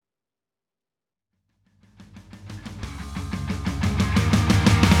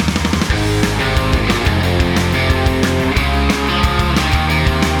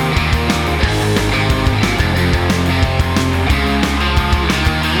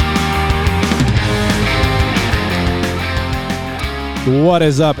What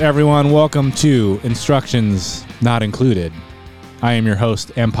is up, everyone? Welcome to Instructions Not Included. I am your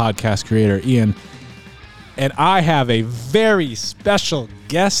host and podcast creator, Ian, and I have a very special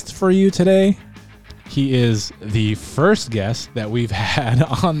guest for you today. He is the first guest that we've had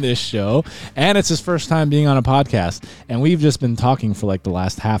on this show, and it's his first time being on a podcast, and we've just been talking for like the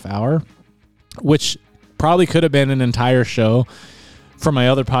last half hour, which probably could have been an entire show for my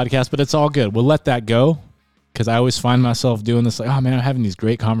other podcast, but it's all good. We'll let that go. Because I always find myself doing this, like, oh man, I'm having these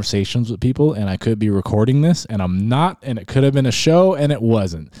great conversations with people and I could be recording this and I'm not, and it could have been a show and it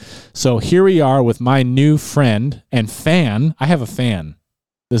wasn't. So here we are with my new friend and fan. I have a fan.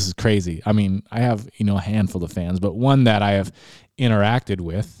 This is crazy. I mean, I have, a handful of fans, but one that I have interacted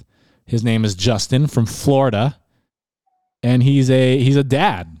with. His name is Justin from Florida. And he's a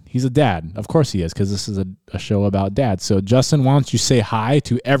dad. He's a dad. Of course he is, because this is a show about dads. So, Justin, why don't you say hi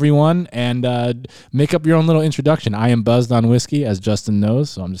to everyone and make up your own little introduction. I am buzzed on whiskey, as Justin knows,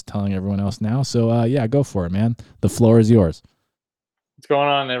 so I'm just telling everyone else now. So, go for it, man. The floor is yours. What's going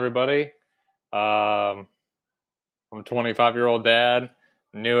on, everybody? I'm a 25-year-old dad,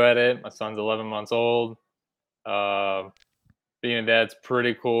 new at it. My son's 11 months old. Being a dad's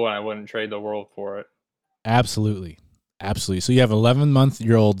pretty cool, and I wouldn't trade the world for it. Absolutely. So you have an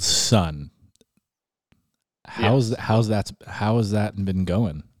 11-month-old son. How has that been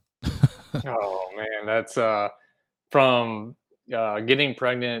going? Oh man, that's from getting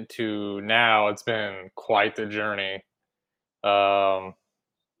pregnant to now. It's been quite the journey. My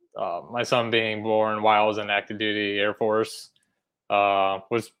son being born while I was in active duty Air Force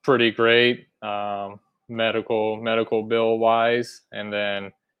was pretty great, medical bill wise, and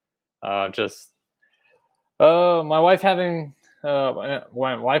then my wife and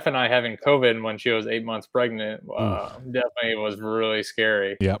I having COVID when she was 8 months pregnant definitely was really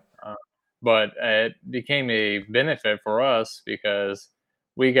scary. Yep. But it became a benefit for us because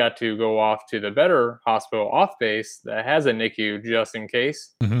we got to go off to the better hospital off base that has a NICU just in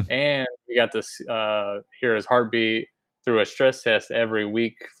case. Mm-hmm. And we got to hear his heartbeat through a stress test every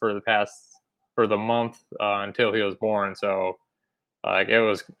week for the month until he was born. So it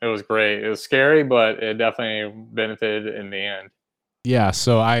was great. It was scary, but it definitely benefited in the end. Yeah.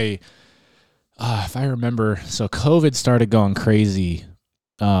 So if I remember, so COVID started going crazy.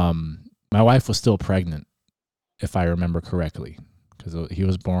 My wife was still pregnant, if I remember correctly, because he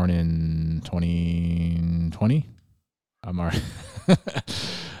was born in 2020. I'm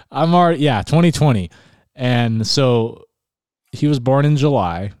already 2020, and so he was born in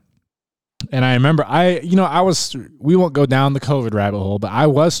July. And I remember we won't go down the COVID rabbit hole, but I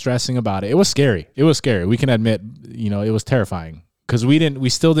was stressing about it. It was scary. We can admit, it was terrifying because we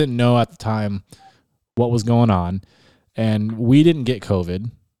still didn't know at the time what was going on, and we didn't get COVID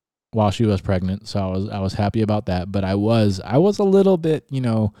while she was pregnant. So I was happy about that, but I was a little bit,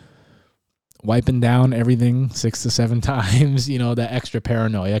 wiping down everything 6 to 7 times, that extra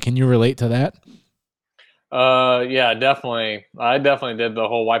paranoia. Can you relate to that? Yeah, definitely. I definitely did the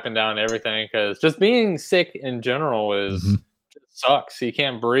whole wiping down everything because just being sick in general sucks. You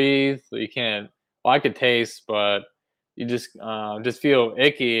can't breathe. You can't. Well, I could taste, but you just feel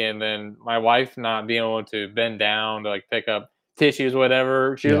icky. And then my wife not being able to bend down to like pick up tissues,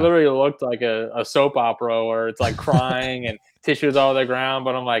 whatever. She literally looked like a soap opera where it's like crying and tissues all over the ground.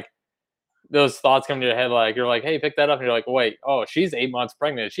 But I'm like, those thoughts come to your head, like you're like, hey, pick that up, and you're like, wait, oh, she's 8 months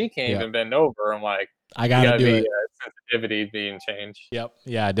pregnant. She can't even bend over. I'm like, I gotta do it. Sensitivity being changed. Yep.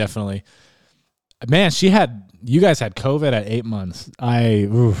 Yeah, definitely. Man, you guys had COVID at 8 months.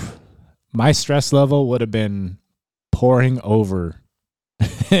 My stress level would have been pouring over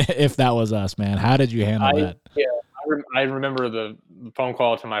if that was us, man. How did you handle that? Yeah, I remember the phone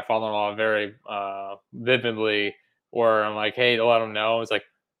call to my father-in-law very vividly, where I'm like, hey, to let him know. It's like,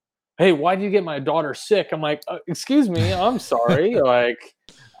 hey, why did you get my daughter sick? I'm like, excuse me, I'm sorry. Like,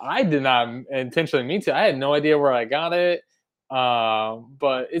 I did not intentionally mean to. I had no idea where I got it.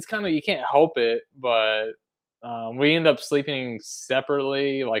 But it's kind of, you can't help it. But we end up sleeping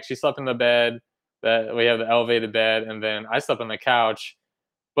separately. Like, she slept in the bed that we have, the elevated bed, and then I slept on the couch.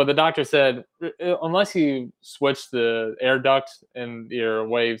 But the doctor said, unless you switch the air duct in your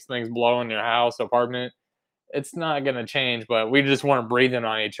waves, things blow in your house, apartment, it's not going to change. But we just weren't breathing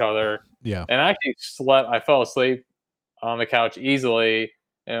on each other. Yeah. And I actually I fell asleep on the couch easily.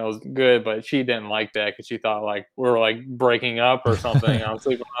 And it was good, but she didn't like that because she thought like we were like breaking up or something. I'm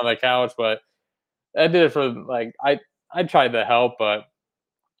sleeping on the couch, but I did it for like I tried to help, but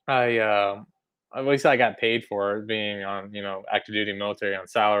at least I got paid for it being on active duty military on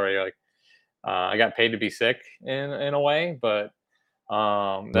salary. Like I got paid to be sick in a way, but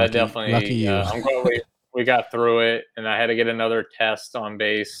that definitely lucky you. I'm glad we got through it, and I had to get another test on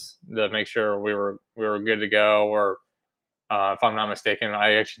base to make sure we were good to go. Or if I'm not mistaken,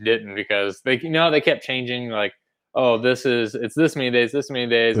 I actually didn't, because they kept changing, like, oh, it's this many days, and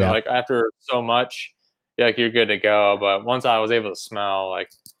Yeah. like after so much, like you're good to go. But once I was able to smell, like,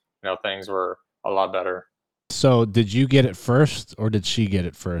 things were a lot better. So did you get it first, or did she get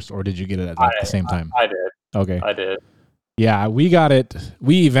it first, or did you get it at I like the same time? I did. Okay. I did. Yeah, we got it.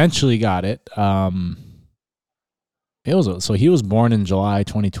 We eventually got it. So he was born in July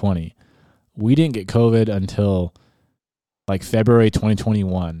 2020. We didn't get COVID until like February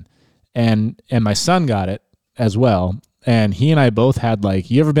 2021, and my son got it as well. And he and I both had,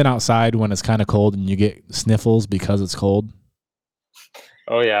 like, you ever been outside when it's kind of cold and you get sniffles because it's cold?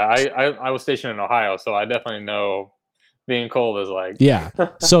 Oh yeah, I was stationed in Ohio, so I definitely know being cold is like. Yeah.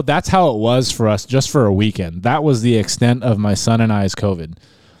 So that's how it was for us, just for a weekend. That was the extent of my son and I's COVID.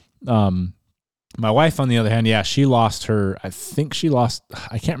 My wife, on the other hand, yeah, she lost her. I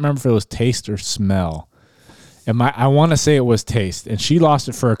can't remember if it was taste or smell. I want to say it was taste, and she lost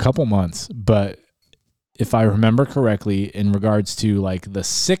it for a couple months. But if I remember correctly, in regards to like the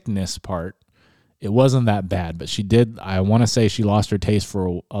sickness part, it wasn't that bad. But she did. I want to say she lost her taste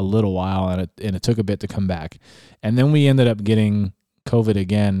for a little while, and it took a bit to come back. And then we ended up getting COVID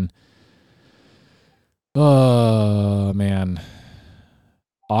again. Oh man,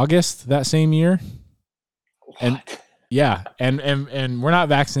 August that same year. And What? yeah, and we're not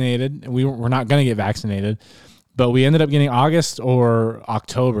vaccinated. We're not going to get vaccinated, but we ended up getting August or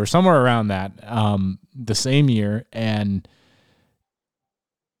October, somewhere around that, the same year. And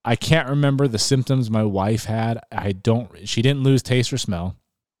I can't remember the symptoms my wife had. She didn't lose taste or smell,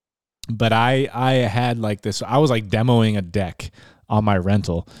 but I had like this. I was like demoing a deck on my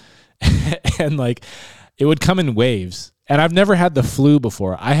rental, and like it would come in waves. And I've never had the flu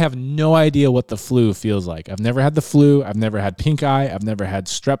before. I have no idea what the flu feels like. I've never had the flu. I've never had pink eye. I've never had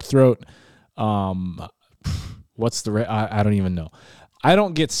strep throat. I don't even know. I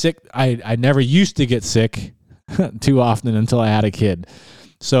don't get sick. I never used to get sick too often until I had a kid.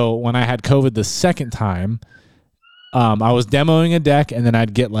 So when I had COVID the second time, I was demoing a deck, and then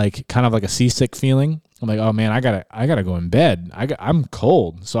I'd get like kind of like a seasick feeling. I'm like, oh man, I gotta go in bed. I'm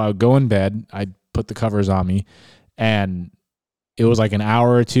cold. So I would go in bed. I'd put the covers on me. And it was like an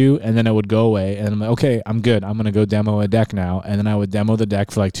hour or two, and then it would go away. And I'm like, okay, I'm good. I'm going to go demo a deck now. And then I would demo the deck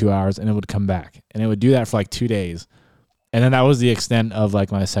for like 2 hours, and it would come back. And it would do that for like 2 days. And then that was the extent of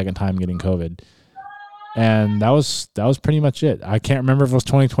like my second time getting COVID. And that was pretty much it. I can't remember if it was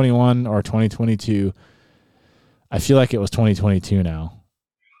 2021 or 2022. I feel like it was 2022 now.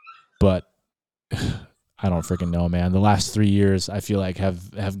 But I don't freaking know, man. The last 3 years, I feel like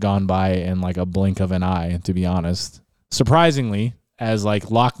have gone by in like a blink of an eye, to be honest. Surprisingly, as like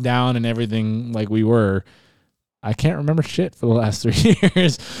locked down and everything like we were, I can't remember shit for the last 3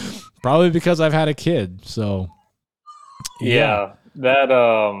 years. Probably because I've had a kid. So Yeah, that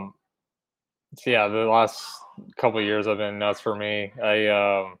the last couple of years have been nuts for me.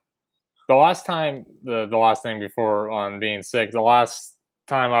 The last thing before on being sick, the last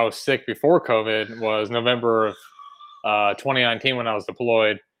time I was sick before COVID was November of 2019 when I was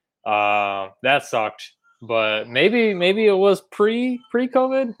deployed. That sucked, but maybe it was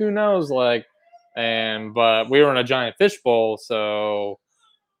pre-COVID. Who knows? Like, but we were in a giant fishbowl, so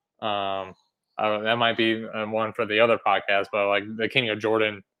that might be one for the other podcast. But like the King of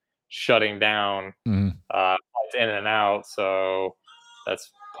Jordan shutting down flights in and out, so that's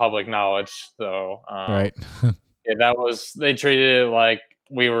public knowledge. So right. yeah, they treated it like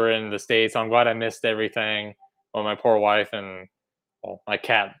we were in the States. I'm glad I missed everything. Well, my poor wife and my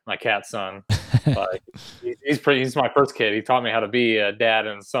cat's son. Like he's my first kid. He taught me how to be a dad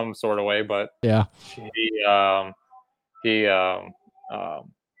in some sort of way. But Yeah.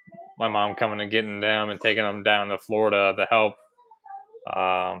 My mom coming and getting them and taking them down to Florida to help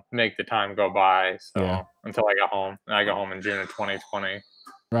make the time go by. So until I got home, and I got home in June of 2020.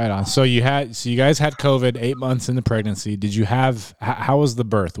 Right on. So you guys had COVID 8 months into pregnancy. Did you have? How was the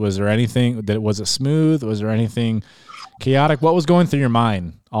birth? Was there anything was it smooth? Was there anything chaotic? What was going through your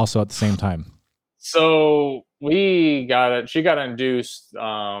mind also at the same time? So she got induced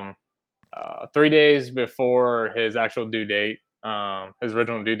 3 days before his actual due date. His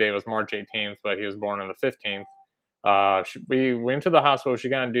original due date was March 18th, but he was born on the 15th. We went to the hospital. She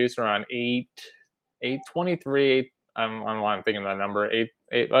got induced around 8:23. I'm thinking that number,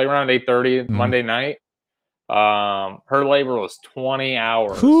 like around 8:30 Monday night. Her labor was 20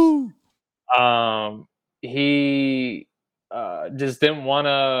 hours. He just didn't want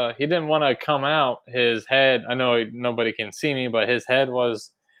to come out. His head, I know nobody can see me, but his head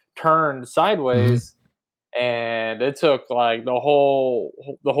was turned sideways and it took like the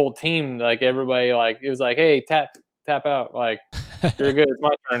whole team, like everybody, like it was like, hey, tap out, like you're good, it's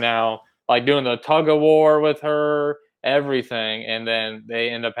my turn now. Like doing the tug of war with her, everything, and then they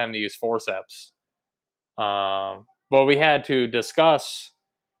end up having to use forceps. But we had to discuss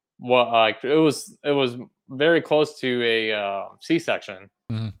what like it was very close to a C-section,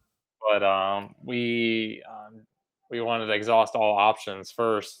 Mhm. but we wanted to exhaust all options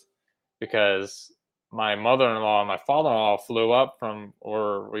first because my mother-in-law and my father-in-law flew up from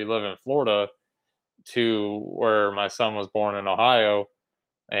where we live in Florida to where my son was born in Ohio.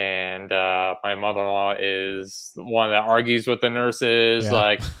 And my mother-in-law is the one that argues with the nurses. Yeah.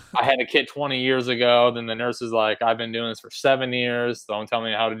 Like, I had a kid 20 years ago. Then the nurse is like, I've been doing this for 7 years. Don't tell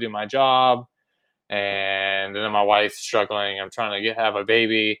me how to do my job. And then my wife's struggling. I'm trying to have a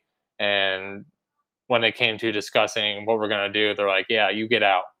baby. And when it came to discussing what we're gonna do, they're like, "Yeah, you get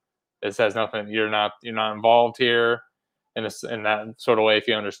out. This has nothing. You're not involved here." In that sort of way, if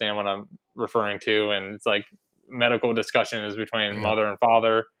you understand what I'm referring to, and it's like medical discussion is between Yep. mother and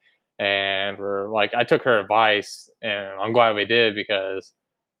father, and we're like, I took her advice, and I'm glad we did because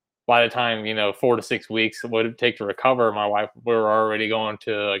by the time 4 to 6 weeks it would take to recover, my wife we were already going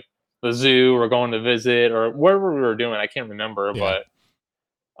to like the zoo or going to visit or wherever we were doing. I can't remember, Yeah.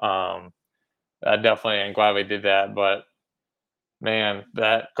 but um, I definitely am glad we did that. But man,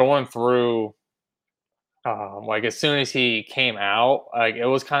 that going through, like as soon as he came out, like it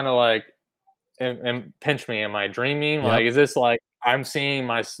was kind of like, and pinch me, am I dreaming? Like, Yep. is this like I'm seeing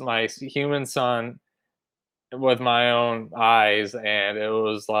my human son with my own eyes, and it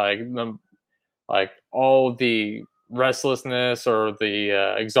was like all the restlessness or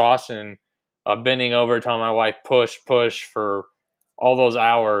the exhaustion of bending over telling my wife push for all those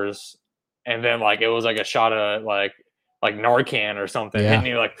hours, and then like it was like a shot of like Narcan or something Yeah. hitting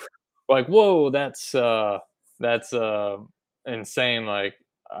you like whoa, that's insane. Like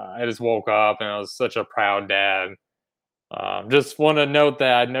I just woke up and I was such a proud dad. Just want to note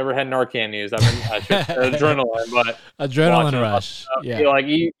that I've never had Narcan used. I should adrenaline, but Adrenaline watching rush. Yeah. like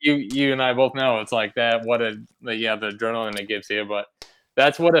you and I both know it's like that. Yeah, the adrenaline it gives you, but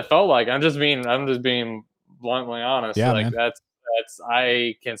that's what it felt like. I'm just being bluntly honest. Yeah, Like man. that's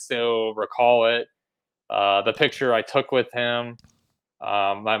I can still recall it. The picture I took with him,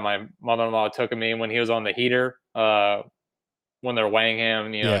 my mother-in-law took of me when he was on the heater. When they're weighing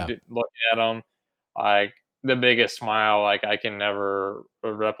him, Yeah. looking at him, like the biggest smile. Like I can never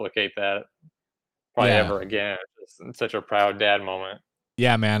replicate that probably Yeah. ever again. It's such a proud dad moment.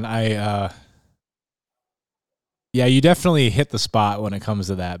 Yeah, man. Yeah, you definitely hit the spot when it comes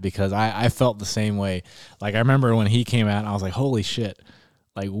to that because I felt the same way. Like I remember when he came out, I was like, "Holy shit!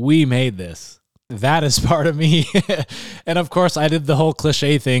 Like we made this. That is part of me." And of course, I did the whole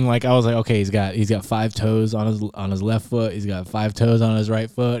cliche thing. Like I was like, "Okay, he's got 5 toes on his left foot. He's got 5 toes on his right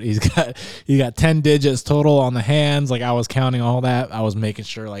foot. He's got 10 digits total on the hands." Like I was counting all that. I was making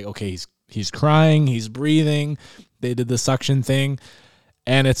sure, like, okay, he's crying, he's breathing. They did the suction thing.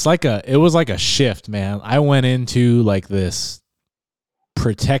 And it was like a shift, man. I went into like this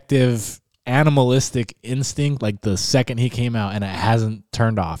protective animalistic instinct like the second he came out, and it hasn't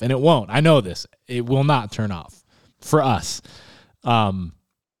turned off. And it won't. I know this. It will not turn off for us. And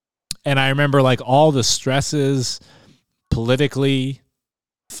I remember like all the stresses politically,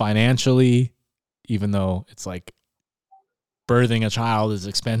 financially, even though it's like birthing a child is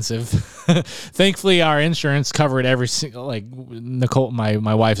expensive. Thankfully, our insurance covered every single, like Nicole, my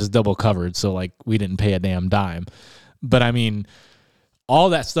wife is double covered. So like we didn't pay a damn dime. But I mean,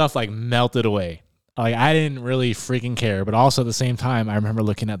 all that stuff like melted away. Like I didn't really freaking care. But also at the same time, I remember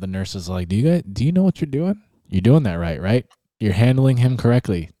looking at the nurses like, do you know what you're doing? You're doing that right? You're handling him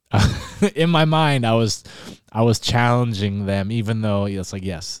correctly. In my mind, I was challenging them, even though it's like,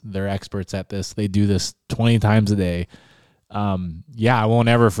 yes, they're experts at this. They do this 20 times a day. Yeah, I won't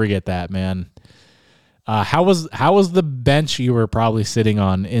ever forget that, man. How was the bench you were probably sitting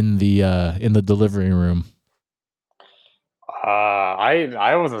on in the delivery room?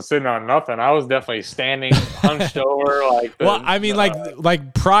 I wasn't sitting on nothing. I was definitely standing hunched over like Well, the I mean,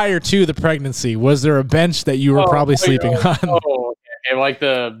 like prior to the pregnancy, was there a bench that you were probably sleeping on? okay, like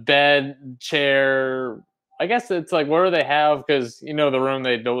the bed, chair. I guess it's like where they have because the room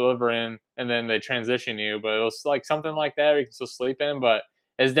they deliver in and then they transition you, but it was like something like that you can still sleep in, but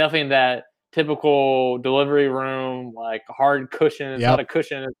it's definitely that typical delivery room, like hard cushion. It's not Yep. a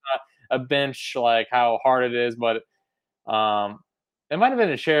cushion, it's not a bench like how hard it is, but um, it might have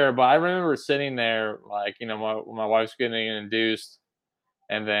been a chair, but I remember sitting there, like, my wife's getting induced,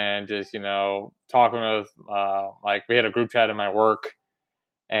 and then just, talking with, like, we had a group chat in my work,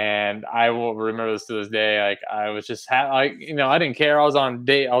 And I will remember this to this day. Like I was just I didn't care. I was on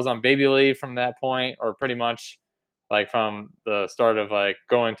baby leave from that point, or pretty much like from the start of like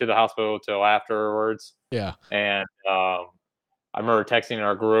going to the hospital till afterwards. Yeah. And I remember texting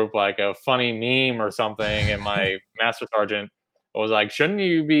our group like a funny meme or something, and my master sergeant was like, "Shouldn't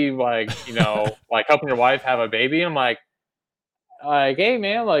you be like, like helping your wife have a baby?" I'm hey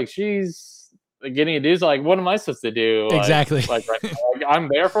man, like she's getting a dude's like, what am I supposed to do? Exactly. Like right now, like, I'm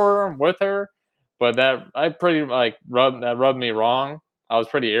there for her, I'm with her, but that I pretty like rubbed me wrong. I was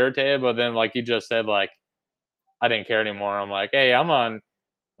pretty irritated, but then like you just said, like I didn't care anymore. I'm like, hey, I'm on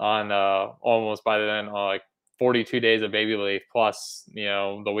almost by then like 42 days of baby leave plus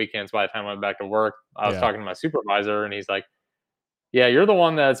the weekends. By the time I went back to work, I was Yeah. talking to my supervisor, and he's like, yeah, you're the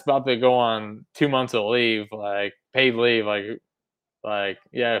one that's about to go on 2 months of leave, like paid leave, like,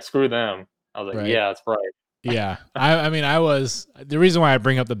 yeah, screw them. I was like, Right. yeah, that's right. Yeah. I mean, the reason why I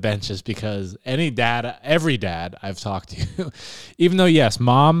bring up the bench is because every dad I've talked to, even though, yes,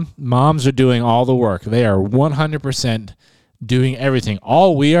 moms are doing all the work, they are 100% doing everything.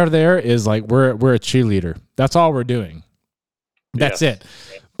 All we are there is like, we're a cheerleader. That's all we're doing. That's it.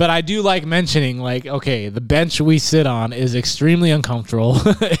 But I do like mentioning, like, okay, the bench we sit on is extremely uncomfortable.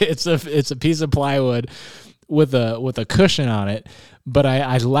 It's a piece of plywood with a cushion on it. But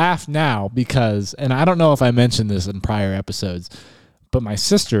I laugh now because, and I don't know if I mentioned this in prior episodes, but my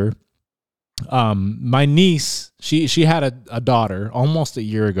sister, my niece, she had a daughter almost a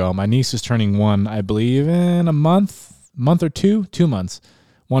year ago. My niece is turning 1, I believe, in a month or 2 months,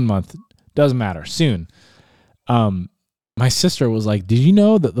 1 month, doesn't matter, soon. My sister was like, did you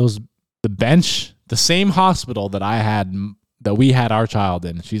know that the bench, the same hospital that we had our child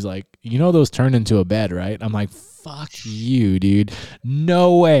in, she's like, those turned into a bed, right? I'm like, fuck you, dude.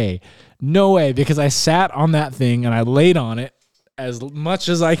 No way. Because I sat on that thing and I laid on it as much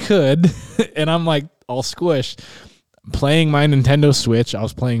as I could. And I'm like all squished playing my Nintendo Switch. I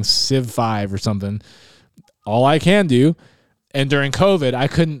was playing Civ 5 or something. All I can do. And during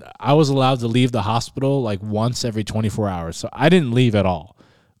COVID, I was allowed to leave the hospital like once every 24 hours. So I didn't leave at all.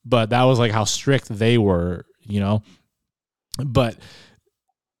 But that was like how strict they were, But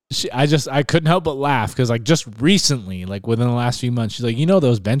I couldn't help but laugh because like just recently, like within the last few months, she's like,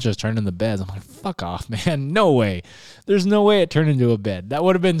 those benches turned into beds. I'm like, fuck off, man. No way. There's no way it turned into a bed. That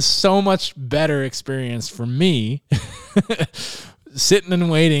would have been so much better experience for me sitting and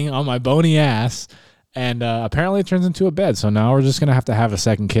waiting on my bony ass. And apparently it turns into a bed. So now we're just going to have a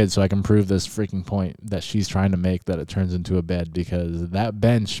second kid so I can prove this freaking point that she's trying to make, that it turns into a bed, because that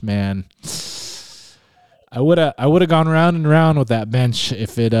bench, man, I would have gone round and round with that bench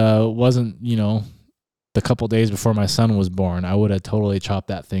if it wasn't, the couple days before my son was born. I would have totally chopped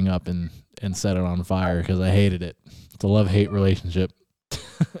that thing up and set it on fire because I hated it. It's a love-hate relationship.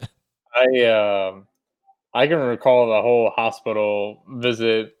 I can recall the whole hospital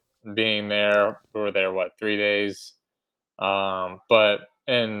visit being there. We were there 3 days, but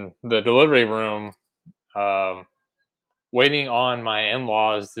in the delivery room, waiting on my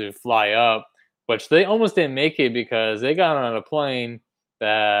in-laws to fly up, which they almost didn't make it because they got on a plane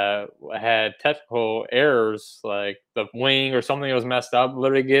that had technical errors, like the wing or something was messed up,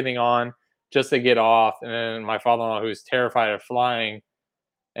 literally getting on just to get off. And then my father-in-law, who's terrified of flying,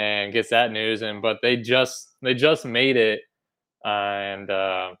 and gets that news, but they just made it. And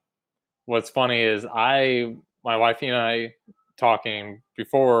what's funny is my wife and I talking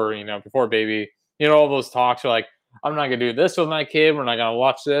before baby, all those talks are like, I'm not gonna do this with my kid, we're not gonna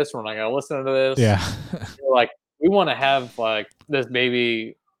watch this, we're not gonna listen to this. Yeah. Like, we want to have like this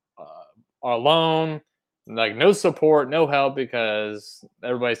baby alone, like no support, no help, because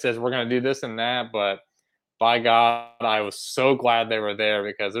everybody says we're gonna do this and that. But by God, I was so glad they were there,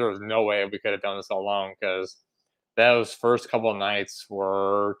 because there was no way we could have done this alone, because those first couple of nights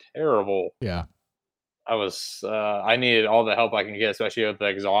were terrible. Yeah. I needed all the help I can get, especially with the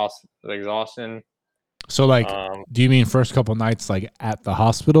exhaustion. So like, do you mean first couple nights like at the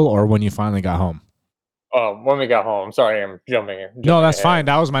hospital or when you finally got home? Oh, when we got home. Sorry, I'm jumping no, that's ahead. Fine.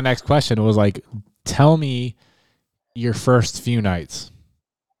 That was my next question. It was like, tell me your first few nights.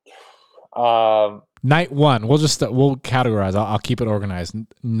 Night 1. We'll categorize. I'll keep it organized.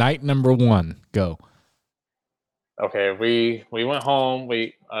 Night number 1, go. Okay, we went home.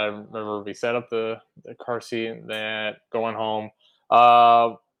 I remember we set up the car seat and that going home.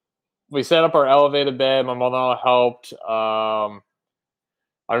 We set up our elevated bed. My mother-in-law helped. I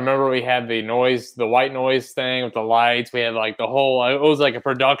remember we had the white noise thing with the lights. We had like it was like a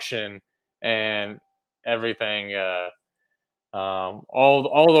production and everything.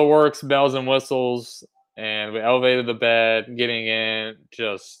 All the works, bells and whistles. and we elevated the bed, getting in,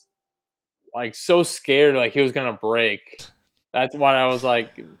 just like so scared, like he was gonna break. That's why I was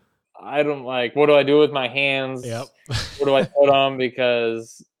like, I don't like. What do I do with my Yep. hands? Where do I put them?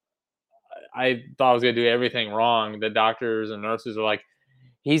 Because I thought I was gonna do everything wrong. The doctors and nurses were like,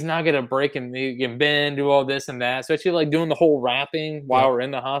 he's not gonna break and he can bend, do all this and that. Especially like doing the whole wrapping while Yep. we're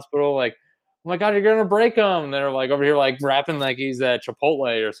in the hospital. Like, oh my god, you're gonna break him. And they're like over here like wrapping like he's at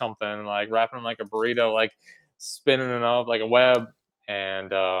Chipotle or something, like wrapping him like a burrito, like spinning it up like a web. And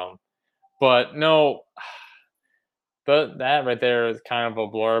but no, but that right there is kind of a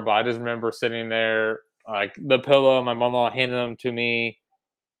blur. But I just remember sitting there, like the pillow, my mom handed them to me,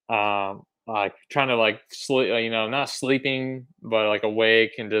 like trying to like sleep, not sleeping, but like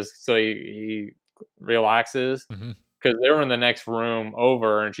awake and just so he relaxes Hmm. because they were in the next room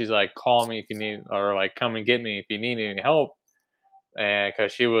over, and she's like, "Call me if you need, or like come and get me if you need any help." And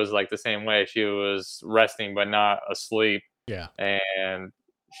because she was like the same way, she was resting but not asleep, Yeah. and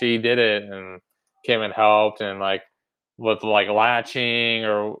she did it and came and helped and like with like latching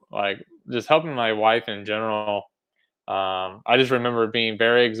or like just helping my wife in general. I just remember being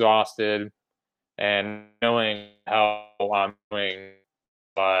very exhausted and knowing how I'm doing,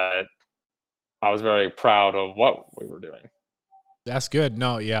 but I was very proud of what we were doing. That's good.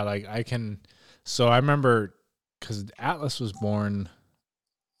 No, yeah, like I can. So I remember because Atlas was born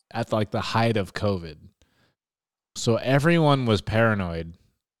at like the height of COVID. So everyone was paranoid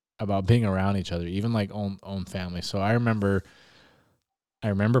about being around each other, even like own family. So I remember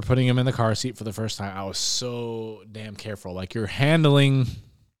putting him in the car seat for the first time. I was so damn careful. Like you are handling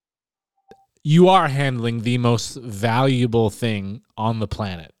the most valuable thing on the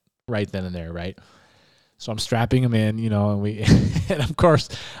planet right then and there, right? So I'm strapping him in, and and of course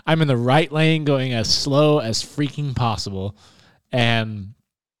I'm in the right lane going as slow as freaking possible. And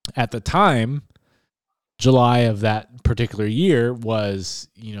at the time, July of that particular year was,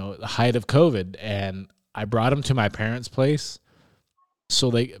 the height of COVID. And I brought him to my parents' place. So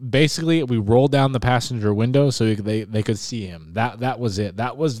we rolled down the passenger window so they could see him. That was it.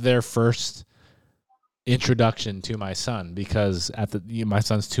 That was their first introduction to my son because my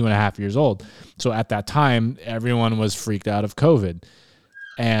son's 2.5 years old. So at that time, everyone was freaked out of COVID,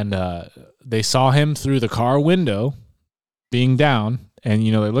 and they saw him through the car window being down, and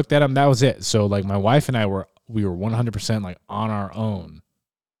they looked at him. That was it. So like my wife and I were 100% like on our own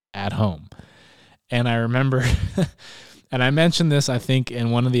at home, and I remember. And I mentioned this, I think,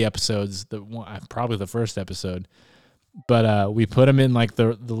 in one of the episodes, probably the first episode, but we put him in like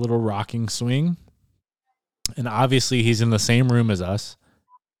the little rocking swing. And obviously he's in the same room as us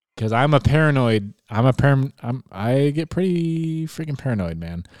because I get pretty freaking paranoid,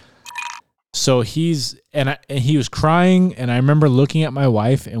 man. So he was crying, and I remember looking at my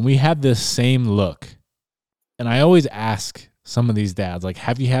wife, and we had this same look. And I always ask some of these dads, like,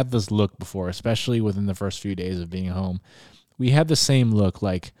 have you had this look before, especially within the first few days of being home? We had the same look,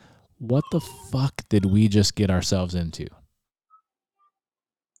 like, what the fuck did we just get ourselves into?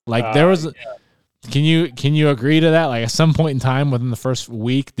 Like there was... Yeah. Can you agree to that? Like at some point in time within the first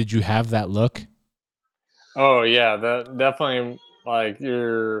week, did you have that look? Oh yeah, that definitely. Like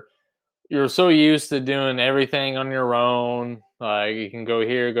you're so used to doing everything on your own. Like you can go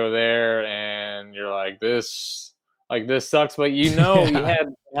here, go there, and you're like this sucks. But Yeah. you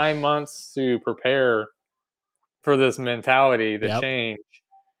had 9 months to prepare for this mentality to change,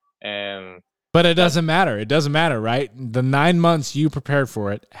 but it doesn't matter. It doesn't matter, right? The 9 months you prepared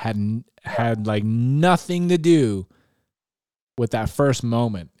for it had like nothing to do with that first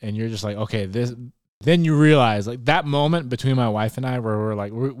moment. And you're just like, okay, then you realize like that moment between my wife and I where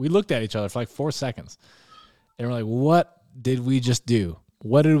we looked at each other for like 4 seconds and we're like, what did we just do?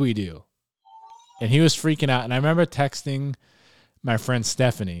 What did we do? And he was freaking out. And I remember texting my friend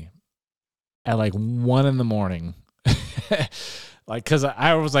Stephanie at like 1 a.m. Like, cause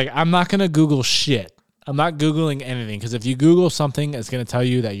I was like, I'm not going to Google shit. I'm not Googling anything. Cause if you Google something, it's going to tell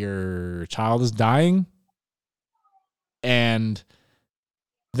you that your child is dying. And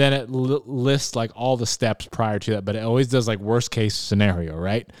then it lists like all the steps prior to that, but it always does like worst case scenario.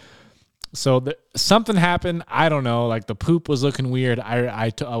 Right. So something happened. I don't know. Like the poop was looking weird.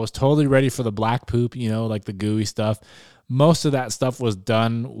 I was totally ready for the black poop, like the gooey stuff. Most of that stuff was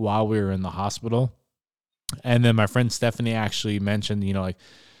done while we were in the hospital. And then my friend Stephanie actually mentioned, like,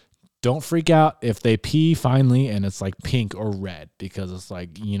 don't freak out if they pee finally and it's like pink or red because it's like,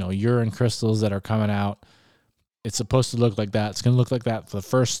 urine crystals that are coming out. It's supposed to look like that. It's going to look like that for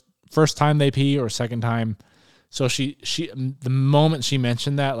the first time they pee or second time. So she the moment she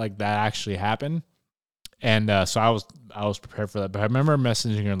mentioned that, like that actually happened. And so I was prepared for that. But I remember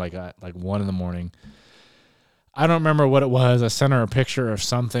messaging her like 1 a.m. I don't remember what it was. I sent her a picture of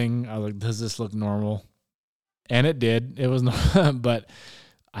something. I was like, does this look normal? And it did. It was, but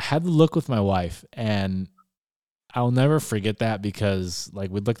I had to look with my wife, and I'll never forget that because like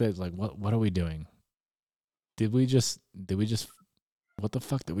we looked at it like, what are we doing? Did we just, what the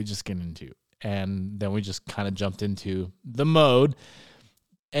fuck did we just get into? And then we just kind of jumped into the mode,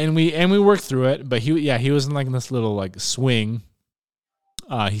 and we worked through it. But he was in like this little like swing.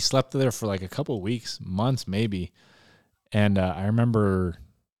 He slept there for like a couple of weeks, months maybe. And I remember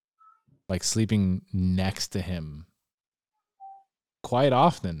like sleeping next to him quite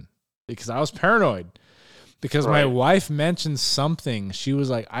often because I was paranoid. Because my wife mentioned something. She was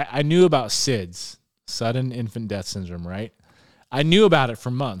like, I knew about SIDS, sudden infant death syndrome, right? I knew about it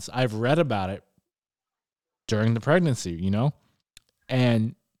for months. I've read about it during the pregnancy, you know?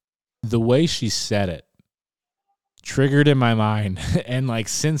 And the way she said it triggered in my mind. And like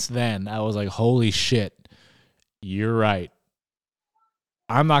since then, I was like, holy shit, you're right.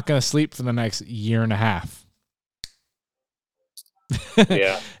 I'm not going to sleep for the next year and a half.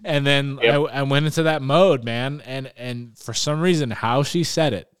 Yeah. And then I went into that mode, man. And for some reason, how she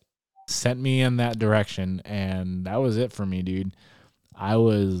said it sent me in that direction. And that was it for me, dude.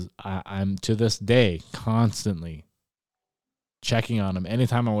 I'm to this day constantly checking on him.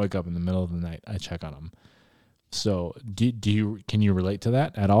 Anytime I wake up in the middle of the night, I check on him. So can you relate to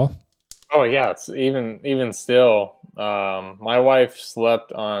that at all? Oh yeah, it's even still. My wife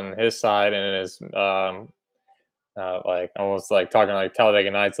slept on his side and is like almost like talking like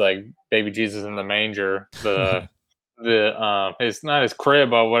Talladega Nights, like baby Jesus in the manger. It's not his crib,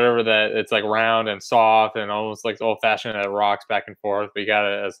 but whatever that it's like round and soft and almost like old fashioned that rocks back and forth. We got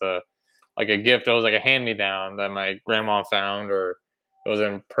it as a gift. It was like a hand me down that my grandma found, or it was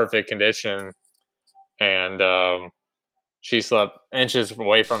in perfect condition. And she slept inches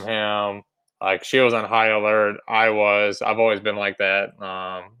away from him. Like she was on high alert. I've always been like that.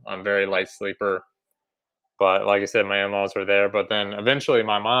 I'm a very light sleeper. But like I said, my in-laws were there. But then eventually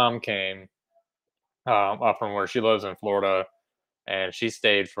my mom came up from where she lives in Florida, and she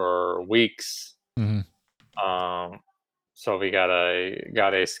stayed for weeks. Mm-hmm. So we got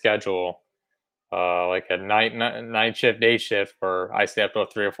a schedule, like a night shift, day shift, where I stay up till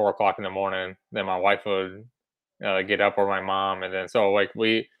 3 or 4 o'clock in the morning. Then my wife would get up, or my mom, and then so like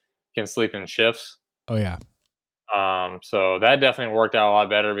we can sleep in shifts. Oh yeah. So that definitely worked out a lot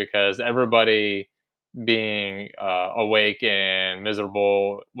better because everybody being awake and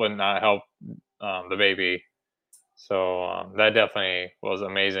miserable would not help the baby. So that definitely was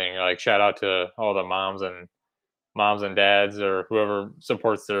amazing. Like shout out to all the moms and dads or whoever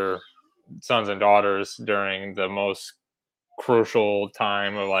supports their sons and daughters during the most crucial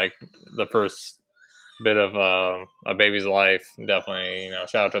time of like the first bit of a baby's life. Definitely,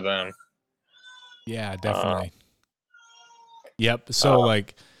 shout out to them. Yeah, definitely. Yep. So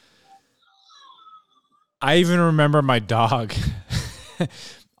like I even remember my dog,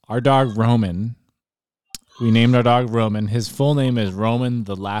 our dog Roman. We named our dog Roman. His full name is Roman,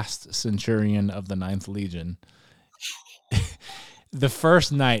 the last centurion of the 9th Legion. The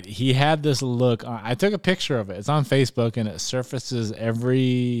first night, he had this look. I took a picture of it. It's on Facebook, and it surfaces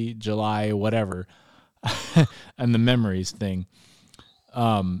every July, whatever, and the memories thing.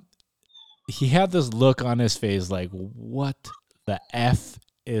 He had this look on his face like, what the F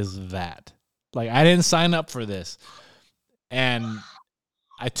is that? Like, I didn't sign up for this. And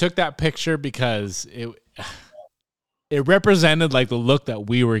I took that picture because it represented like the look that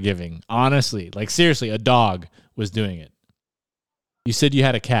we were giving. Honestly, like seriously, a dog was doing it. You said you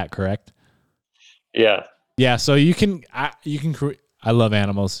had a cat, correct? Yeah. Yeah. So I love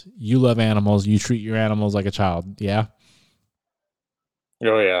animals. You love animals. You treat your animals like a child. Yeah.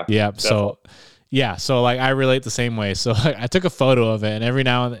 Oh yeah. Yeah. Definitely. So yeah. So like I relate the same way. So like, I took a photo of it, and every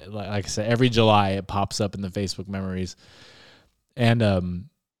now and then, like I said, every July it pops up in the Facebook memories. And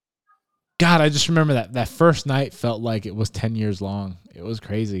God, I just remember that first night felt like it was 10 years long. It was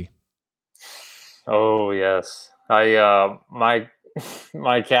crazy. Oh yes. My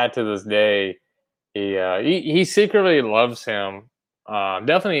my cat to this day, he secretly loves him.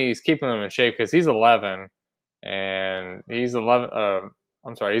 Definitely he's keeping him in shape because he's 11, and he's 11.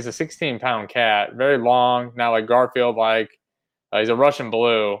 I'm sorry, he's a 16-pound cat, very long, not like Garfield like. He's a Russian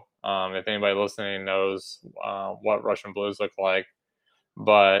blue. If anybody listening knows what Russian blues look like,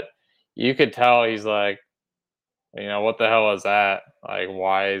 but you could tell he's like, what the hell is that? Like,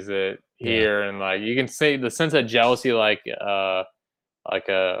 why is it Yeah. here? And like, you can see the sense of jealousy, like a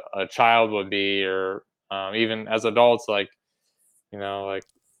child would be, or even as adults, like, like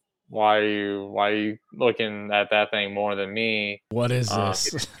why are you looking at that thing more than me? What is Uh,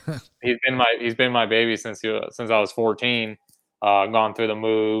 this? he's been my baby since I was 14. Gone through the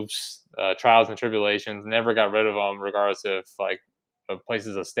moves, trials and tribulations. Never got rid of him, regardless if like the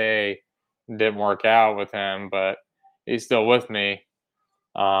places to stay didn't work out with him. But he's still with me.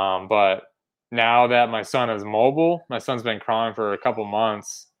 But now that my son is mobile, my son's been crying for a couple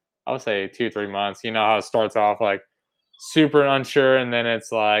months. I would say 2 3 months. You know how it starts off like super unsure, and then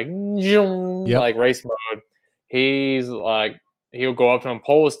it's like zoom, Yep. like race mode. He's like he'll go up to him,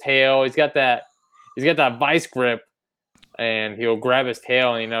 pull his tail. He's got that vice grip, and he'll grab his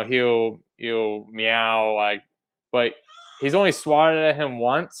tail, and he'll meow like, but he's only swatted at him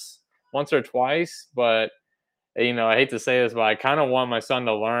once or twice, but I hate to say this, but I kind of want my son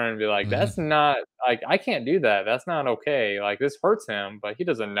to learn and be like, Mhm. that's not like I can't do that. That's not okay. Like this hurts him, but he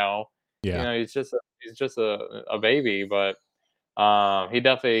doesn't know. Yeah. He's just a baby, but he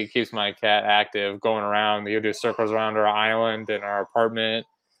definitely keeps my cat active, going around. He'll do circles around our island and our apartment,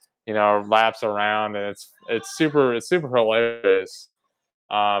 laps around, and it's super hilarious.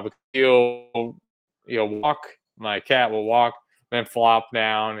 Because he'll walk. My cat will walk, then flop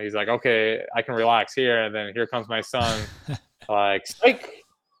down. He's like, okay, I can relax here, and then here comes my son, like spike,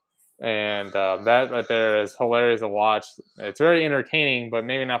 and that right there is hilarious to watch. It's very entertaining, but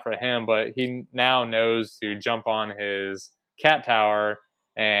maybe not for him. But he now knows to jump on his cat tower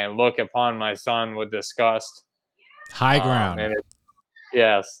and look upon my son with disgust. High ground. And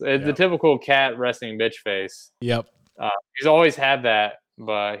yes, it's the Yep. typical cat resting bitch face. Yep. He's always had that,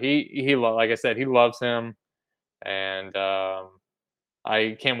 but like I said, he loves him, and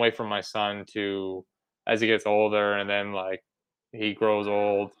I can't wait for my son to, as he gets older, and then like he grows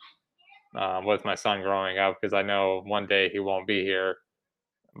old, with my son growing up, because I know one day he won't be here.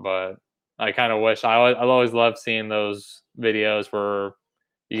 But I kind of wish I've always loved seeing those videos where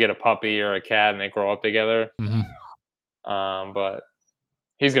you get a puppy or a cat and they grow up together. Mhm. But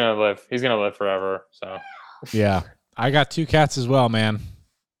he's gonna live. He's gonna live forever. So Yeah. I got 2 cats as well, man.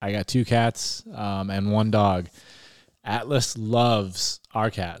 I got 2 cats and 1 dog. Atlas loves our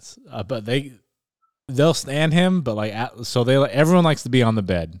cats, but they'll stand him. But like, everyone likes to be on the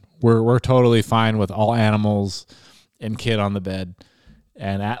bed. We're totally fine with all animals and kid on the bed,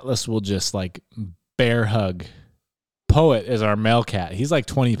 and Atlas will just like bear hug. Poet is our male cat. He's like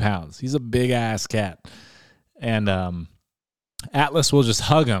 20 pounds. He's a big ass cat, and Atlas will just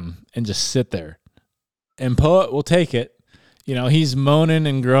hug him and just sit there, and Poet will take it. He's moaning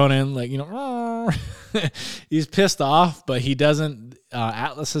and groaning like, he's pissed off, but he doesn't.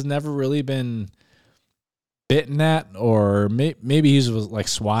 Atlas has never really been bitten at, or maybe he was like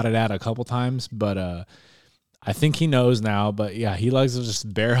swatted at a couple times, but I think he knows now. But yeah, he likes to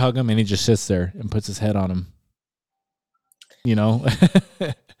just bear hug him, and he just sits there and puts his head on him.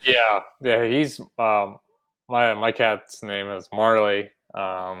 yeah, he's my cat's name is Marley,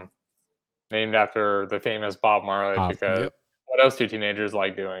 named after the famous Bob Marley, because Yep. what else do teenagers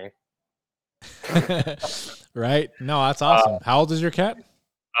like doing? Right? No, that's awesome. How old is your cat?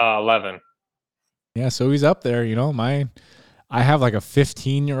 11. Yeah, so he's up there. I have like a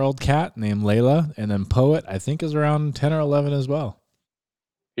 15-year-old cat named Layla, and then Poet I think is around 10 or 11 as well.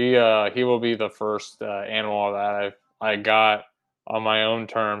 He will be the first animal that I got on my own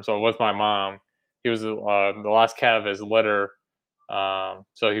terms, so with my mom. He was the last cat of his litter, so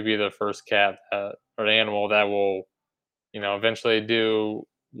he'd be the first cat or animal that will, eventually do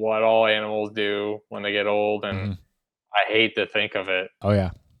what all animals do when they get old, and Mhm. I hate to think of it. Oh yeah.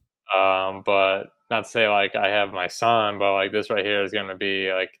 But not to say like I have my son, but like this right here is going to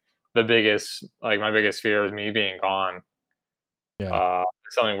be like my biggest fear is me being gone. Yeah.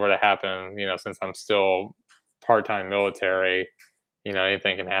 If something were to happen, since I'm still part-time military,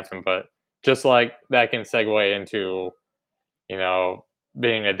 anything can happen. But just like that can segue into, you know,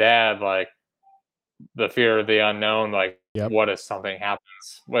 being a dad, like the fear of the unknown, like Yep. what if something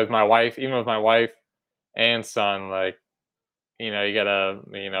happens with my wife, even with my wife and son, like, you gotta,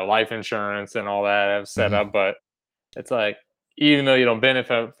 life insurance and all that I've set Mhm. up, but it's like, even though you don't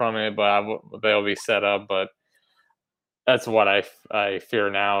benefit from it, but they'll be set up. But that's what I fear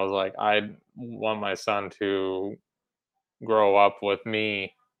now is like, I want my son to grow up with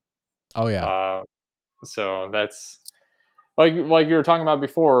me. Oh yeah. Uh, so that's like you were talking about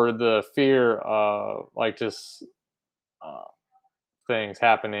before, the fear of like just uh, things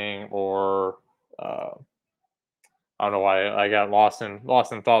happening, or I don't know why I got lost in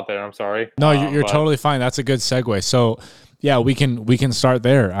thought there. I'm sorry. No, you're But totally fine. That's a good segue. So, yeah, we can start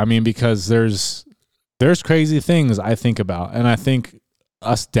there. I mean, because there's crazy things I think about, and I think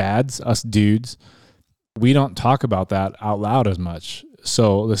us dads, us dudes, we don't talk about that out loud as much.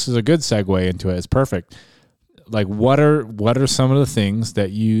 so this is a good segue into it. It's perfect. Like, what are some of the things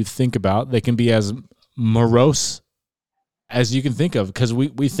that you think about? They can be as morose as you can think of, because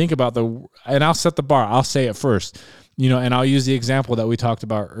we think about and I'll set the bar. I'll say it first, and I'll use the example that we talked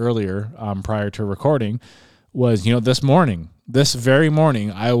about earlier, prior to recording, was, this very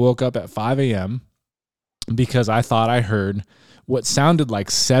morning, I woke up at 5 a.m. because I thought I heard what sounded like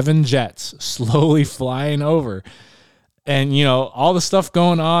 7 jets slowly flying over. And, all the stuff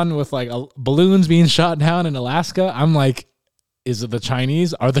going on with like balloons being shot down in Alaska. I'm like, is it the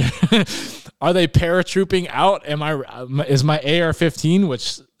Chinese? Are they paratrooping out? Is my AR-15,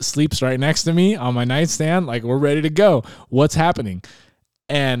 which sleeps right next to me on my nightstand, like, we're ready to go? What's happening?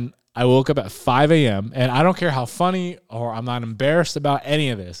 And I woke up at 5 a.m. and I don't care how funny, or I'm not embarrassed about any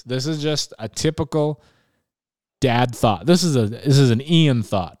of this. This is just a typical dad thought. This is an Ian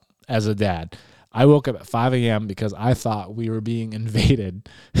thought as a dad. I woke up at 5 a.m. because I thought we were being invaded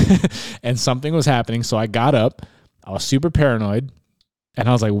and something was happening. So I got up. I was super paranoid. And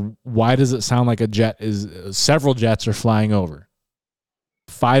I was like, why does it sound like several jets are flying over?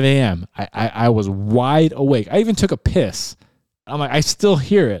 5 a.m. I was wide awake. I even took a piss. I'm like, I still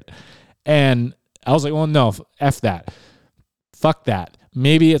hear it. And I was like, well, no, F that. Fuck that.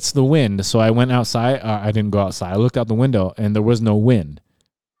 Maybe it's the wind. So I went outside. I didn't go outside. I looked out the window and there was no wind.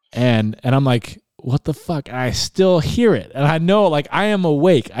 And I'm like, what the fuck? And I still hear it. And I know, like, I am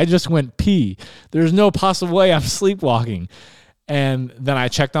awake. I just went pee. There's no possible way I'm sleepwalking. And then I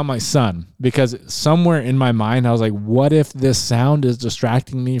checked on my son, because somewhere in my mind, I was like, what if this sound is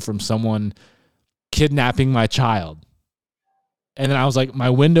distracting me from someone kidnapping my child? And then I was like, my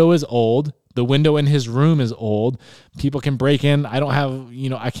window is old. The window in his room is old. People can break in. I don't have,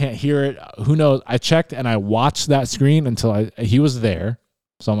 I can't hear it. Who knows? I checked and I watched that screen until he was there.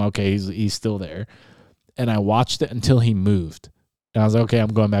 So I'm okay. He's still there. And I watched it until he moved. And I was like, okay,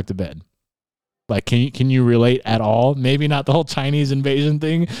 I'm going back to bed. Like, can you relate at all? Maybe not the whole Chinese invasion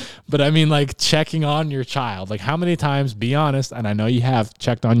thing, but I mean, like, checking on your child. Like, how many times, be honest, and I know you have,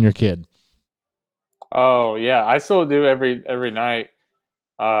 checked on your kid? Oh yeah, I still do every night.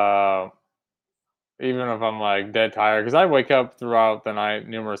 Even if I'm like dead tired, because I wake up throughout the night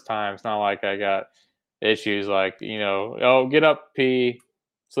numerous times. Not like I got issues like, oh, get up, pee,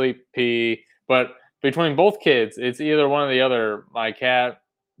 sleep, pee. But between both kids, it's either one or the other. My cat,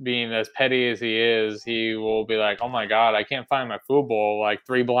 being as petty as he will be like, oh my God, I can't find my food bowl, like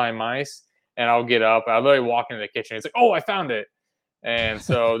 3 blind mice. And I'll get up. I'll literally walk into the kitchen. It's like, oh, I found it. And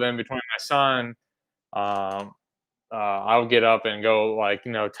so then between my son, um, I'll get up and go, like,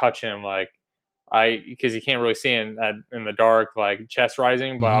 touch him, like, because you can't really see in the dark, like, chest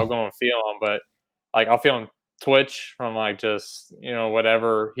rising, but I'll go and feel him. But like, I'll feel him twitch from, like, just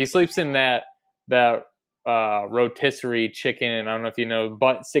whatever. He sleeps in that rotisserie chicken. I don't know if you know,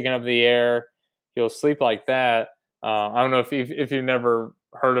 butt sticking up in the air. He'll sleep like that. I don't know if you've never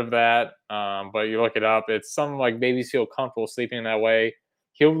heard of that, but you look it up. It's something like babies feel comfortable sleeping that way.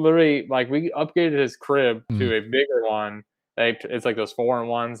 He'll literally, like, we upgraded his crib to a bigger one. It's like those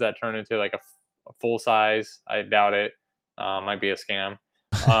 4-in-1s that turn into like a full size. I doubt it. Might be a scam.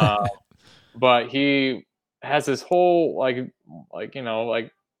 Uh, but he has this whole like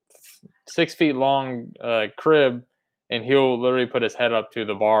 6 feet long crib, and he'll literally put his head up to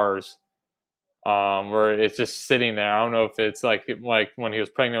the bars, where it's just sitting there. I don't know if it's like when he was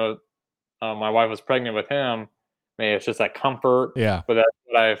pregnant with my wife was pregnant with him. Maybe it's just like comfort. Yeah. But that's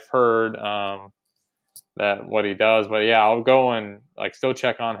what I've heard. That what he does. But yeah, I'll go and, like, still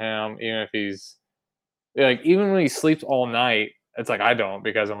check on him, even if he's like, even when he sleeps all night. It's like, I don't,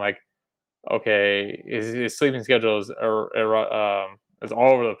 because I'm like, okay, his sleeping schedule is all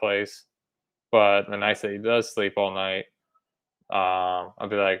over the place. But the nights that he does sleep all night, I'll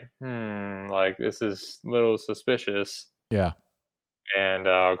be like, like, this is a little suspicious. Yeah. And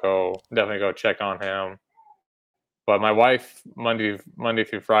I'll definitely go check on him. But my wife, Monday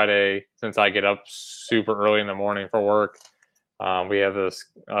through Friday, since I get up super early in the morning for work, we have this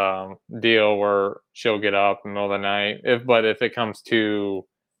deal where she'll get up in the middle of the night. If it comes to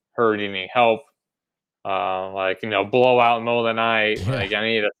her needing help, like, blowout in the middle of the night, Yeah. like, I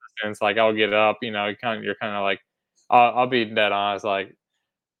need assistance, like, I'll get up. You're kind of like, I'll be dead honest, like,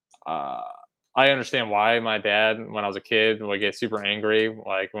 uh, I understand why my dad, when I was a kid, would get super angry,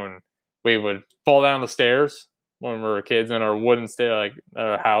 like when we would fall down the stairs when we were kids in our wooden stair, like,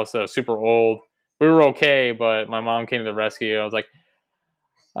 house that was super old. We were okay, but my mom came to the rescue. I was like,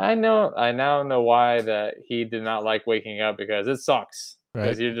 I now know why that he did not like waking up, because it sucks. Right.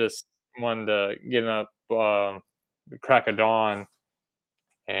 Because you're just wanting to get up, crack of dawn,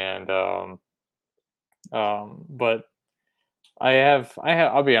 and but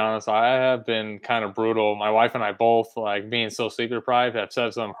I'll be honest, I have been kind of brutal. My wife and I both, like, being so sleep deprived, have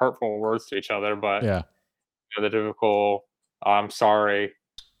said some hurtful words to each other, but, Yeah. the typical, "I'm sorry,"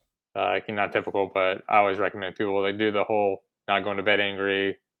 not typical, but I always recommend people, they do the whole not going to bed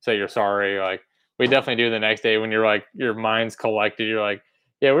angry, say you're sorry, like, we definitely do the next day when you're, like, your mind's collected, you're like,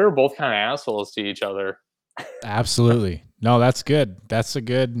 "Yeah, we were both kinda assholes to each other." Absolutely. No, that's good. That's a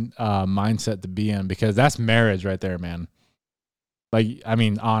good mindset to be in, because that's marriage right there, man. Like, I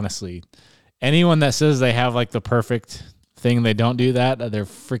mean, honestly, anyone that says they have like the perfect thing, they don't do that, they're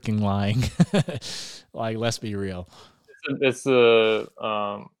freaking lying. Like, let's be real. It's the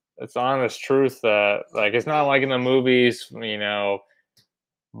honest truth that, like, it's not like in the movies,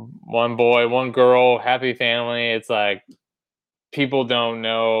 one boy, one girl, happy family. It's like people don't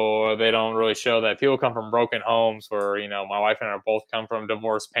know, or they don't really show that people come from broken homes where, my wife and I both come from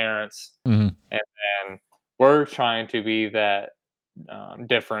divorced parents. Mhm. And we're trying to be that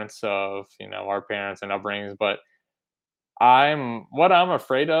difference of, our parents and upbringings. But what I'm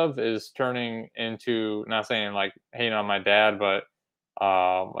afraid of is turning into, not saying like hating on my dad, but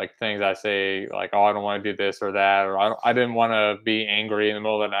like things I say, like, oh, I don't want to do this or that, or I didn't want to be angry in the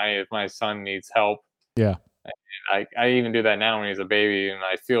middle of the night if my son needs help. Yeah. I even do that now when he's a baby, and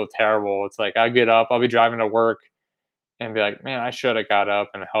I feel terrible. It's like I get up, I'll be driving to work, and be like, man, I should have got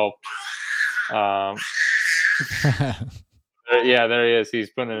up and helped. Um, yeah, there he is. He's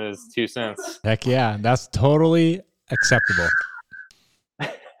putting in his 2 cents. Heck yeah. That's totally acceptable.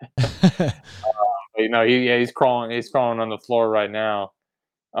 He's crawling. He's crawling on the floor right now.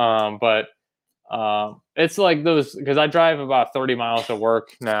 But it's like those, because I drive about 30 miles to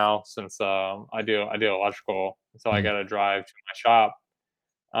work now, since I do electrical, so I Mm. got to drive to my shop.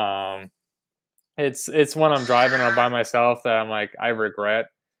 Um, it's when I'm driving or by myself that I'm like, I regret,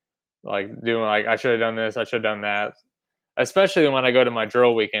 like, doing, like, I should have done this, I should have done that. Especially when I go to my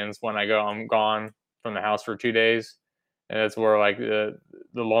drill weekends, when I'm gone from the house for 2 days, and that's where, like, the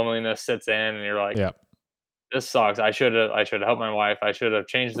loneliness sits in, and you're like, Yeah. this sucks. I should have helped my wife. I should have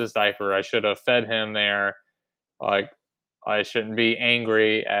changed this diaper. I should have fed him there. Like, I shouldn't be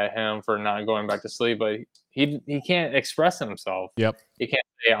angry at him for not going back to sleep, but he can't express himself. Yep. He can't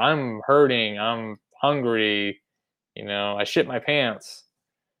say, I'm hurting, I'm hungry, I shit my pants.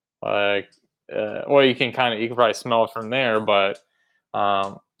 Like, well, you can probably smell it from there, but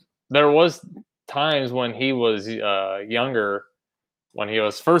um, there was times when he was younger, when he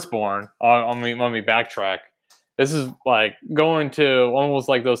was first born. Let me backtrack. This is like going to almost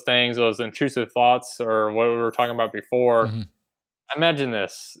like those things, those intrusive thoughts, or what we were talking about before. Mhm. Imagine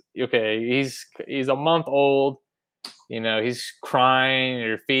this. Okay, he's a month old. He's crying.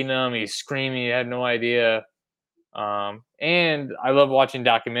 You're feeding him. He's screaming. You had no idea. And I love watching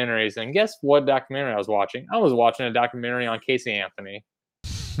documentaries. And guess what documentary I was watching? I was watching a documentary on Casey Anthony.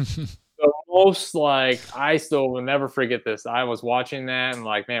 The most, like, I still will never forget this. I was watching that and,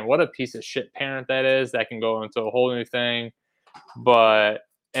 like, man, what a piece of shit parent that is. That can go into a whole new thing. But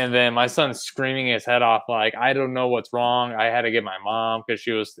and then my son's screaming his head off, like, I don't know what's wrong. I had to get my mom because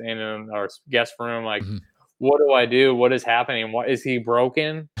she was in our guest room. Like, Mhm. what do I do? What is happening? What is he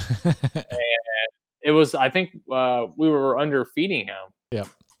broken? It was, I think, we were under feeding him. Yep.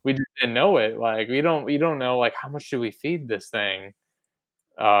 We just didn't know it. Like, you don't know, like, how much do we feed this thing?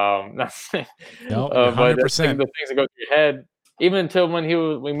 Nothing. No, you're But that's like 100%. the things that go through your head. Even until when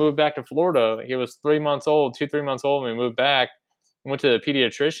we moved back to Florida, he was 3 months old, 3 months old when we moved back. Went to the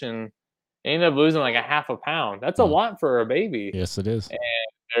pediatrician. Ended up losing like a half a pound. That's a Mm. lot for a baby. Yes, it is.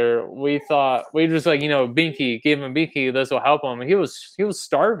 We thought, we just, like, Binky, give him Binky, this will help him. And he was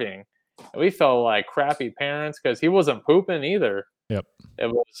starving. We felt like crappy parents because he wasn't pooping either. Yep. It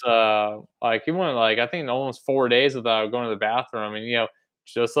was like he went, like, I think almost 4 days without going to the bathroom, and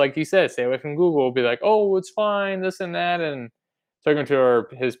just like you said, stay away from Google. Be like, oh, it's fine, this and that, and took him to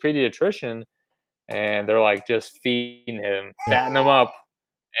his pediatrician, and they're like, just feeding him, Yep. fatting him up,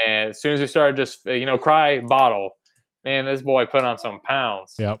 and as soon as we started, just cry bottle, man, this boy put on some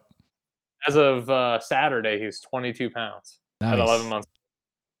pounds. Yep. As of Saturday, he's 22 pounds at 11 Nice. months.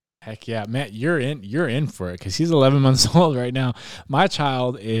 Heck yeah, Matt, you're in for it, because he's 11 months old right now. My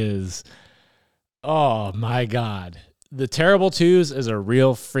child is, oh my God. The terrible twos is a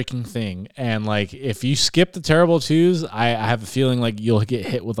real freaking thing. And like, if you skip the terrible twos, I have a feeling like you'll get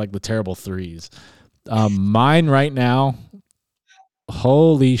hit with like the terrible threes. Mine right now,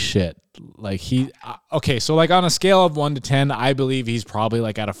 holy shit. Like okay, so like on a scale of 1 to 10, I believe he's probably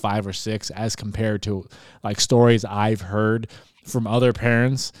like at a 5 or 6 as compared to like stories I've heard from other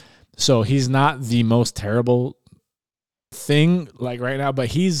parents. So he's not the most terrible thing like right now, but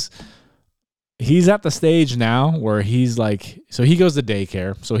he's he's at the stage now where he's like, so he goes to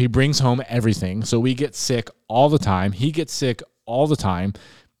daycare, so he brings home everything. So we get sick all the time. He gets sick all the time.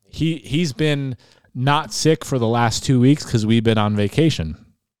 He's been not sick for the last 2 weeks because we've been on vacation.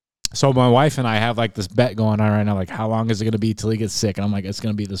 So my wife and I have like this bet going on right now, like how long is it going to be till he gets sick? And I'm like, it's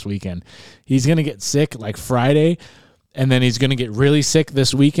going to be this weekend. He's going to get sick like Friday, and then he's going to get really sick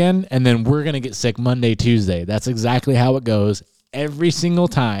this weekend, and then we're going to get sick Monday, Tuesday. That's exactly how it goes every single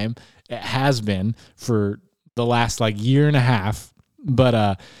time. It has been for the last like year and a half.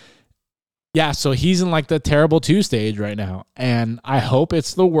 But yeah, so he's in like the terrible 2 stage right now, and I hope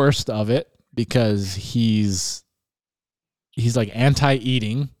it's the worst of it because he's like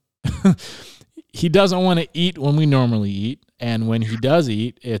anti-eating. He doesn't want to eat when we normally eat, and when he does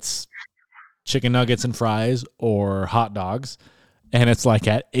eat, it's chicken nuggets and fries or hot dogs, and it's like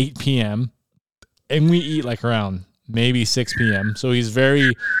at 8 p.m. and we eat like around maybe 6 p.m. So he's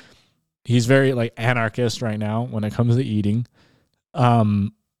very like anarchist right now when it comes to eating.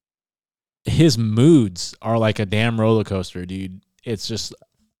 His moods are like a damn roller coaster, dude. It's just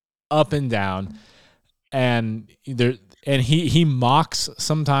up and down, and he mocks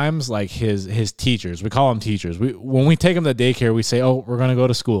sometimes like his teachers. We call them teachers. When we take him to daycare, we say, "Oh, we're gonna go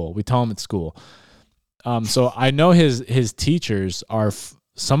to school." We tell him it's school. So I know his teachers are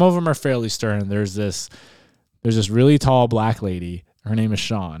some of them are fairly stern. There's this really tall black lady. Her name is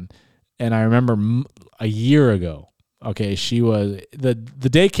Sean, and I remember a year ago. Okay, she was the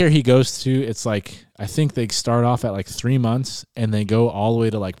daycare he goes to. It's like I think they start off at like 3 months and they go all the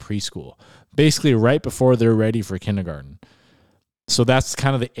way to like preschool, basically right before they're ready for kindergarten. So that's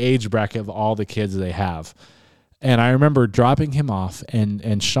kind of the age bracket of all the kids they have. And I remember dropping him off,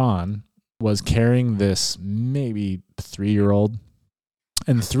 and Sean was carrying this maybe 3-year-old,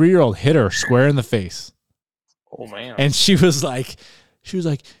 and the 3-year-old hit her square in the face. Oh man! And she was like,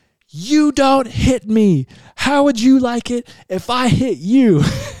 "You don't hit me. How would you like it if I hit you?"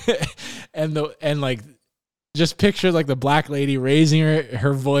 and like, just picture like the black lady raising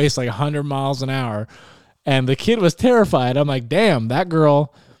her voice like 100 miles an hour, and the kid was terrified. I'm like, damn, that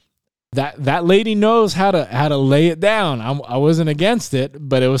girl, that lady knows how to lay it down. I wasn't against it,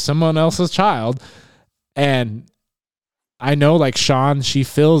 but it was someone else's child, and I know like Sean, she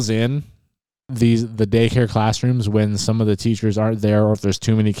fills in the daycare classrooms when some of the teachers aren't there or if there's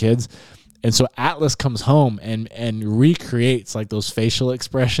too many kids. And so Atlas comes home and recreates like those facial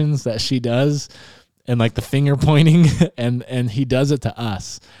expressions that she does and like the finger pointing and he does it to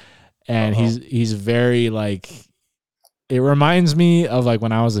us. And he's very like, it reminds me of like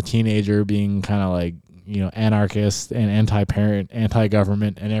when I was a teenager being kind of like, you know, anarchist and anti-parent,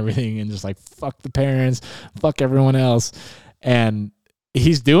 anti-government and everything, and just like fuck the parents, fuck everyone else. And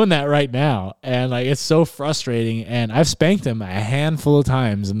he's doing that right now, and like it's so frustrating. And I've spanked him a handful of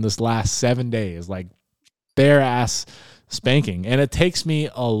times in this last 7 days, like bare ass spanking, and it takes me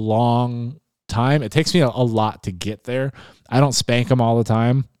a long time. It takes me a lot to get there. I don't spank him all the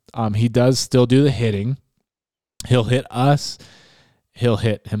time. He does still do the hitting. He'll hit us, he'll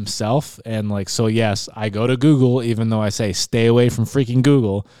hit himself, and like, so yes, I go to Google, even though I say stay away from freaking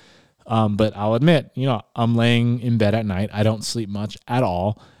Google. But I'll admit, you know, I'm laying in bed at night. I don't sleep much at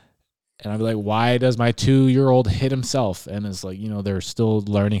all. And I'll be like, why does my 2-year-old hit himself? And it's like, you know, they're still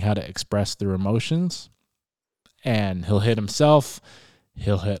learning how to express their emotions. And he'll hit himself.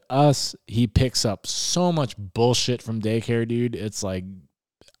 He'll hit us. He picks up so much bullshit from daycare, dude. It's like,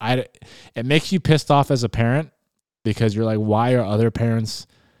 it makes you pissed off as a parent because you're like, why are other parents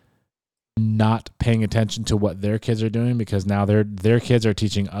not paying attention to what their kids are doing, because now their kids are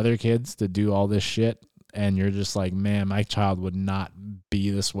teaching other kids to do all this shit, and you're just like, man, my child would not be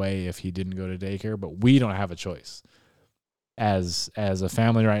this way if he didn't go to daycare. But we don't have a choice as a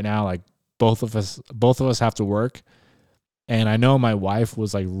family right now. Like both of us have to work, and I know my wife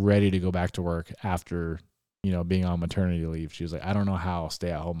was like ready to go back to work after, you know, being on maternity leave. She was like, I don't know how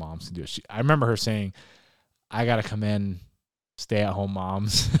stay-at-home moms can do it. I remember her saying, I gotta commend stay-at-home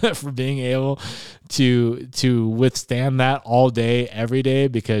moms for being able to withstand that all day, every day,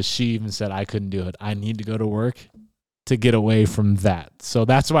 because she even said, I couldn't do it. I need to go to work to get away from that. So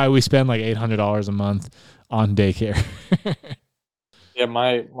that's why we spend like $800 a month on daycare. Yeah,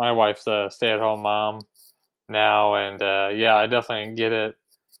 my wife's a stay-at-home mom now, and yeah, I definitely get it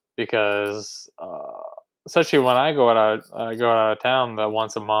because especially when I go out of town that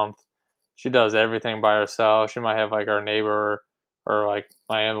once a month, she does everything by herself. She might have like our neighbor or like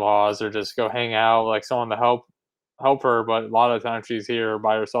my in-laws or just go hang out, like someone to help her. But a lot of times she's here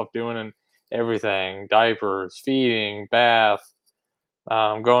by herself doing everything: diapers, feeding, bath,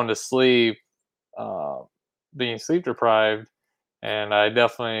 going to sleep, uh, being sleep deprived. And I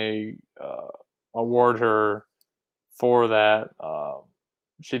definitely award her for that.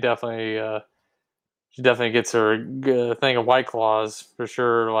 She definitely gets her thing of White Claws for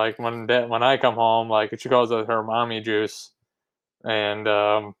sure. Like when I come home, like she calls it her mommy juice, and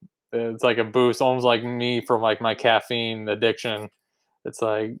it's like a boost, almost like me from like my caffeine addiction. It's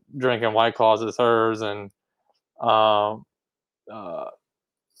like drinking White Claws is hers, and um, uh,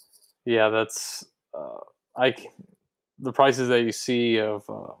 yeah, that's I the prices that you see of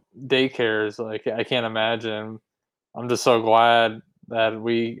daycares. Like I can't imagine. I'm just so glad that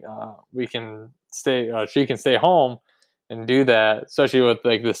we can stay. She can stay home and do that, especially with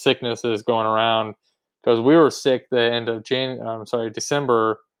like the sicknesses going around. Because we were sick the end of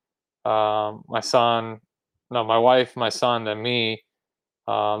December. My son, no, my wife, my son, and me.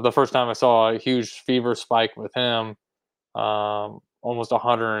 The first time I saw a huge fever spike with him, almost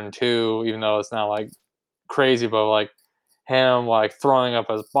 102, even though it's not like crazy, but like him like throwing up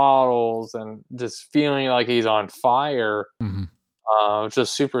his bottles and just feeling like he's on fire. Mhm. It's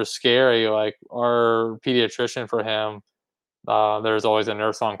just super scary. Like our pediatrician for him, there's always a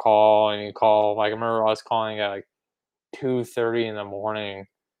nurse on call, and you call. Like I remember I was calling at like 2:30 in the morning.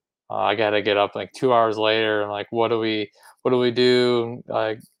 I got to get up like 2 hours later, and like, what do we do?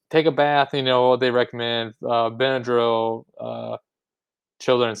 Like, take a bath. You know what they recommend? Benadryl,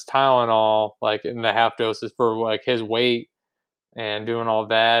 children's Tylenol, like in the half doses for like his weight, and doing all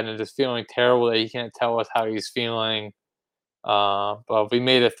that, and just feeling terrible that he can't tell us how he's feeling. But we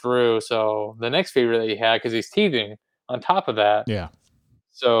made it through. So the next fever that he had, because he's teething on top of that. Yeah.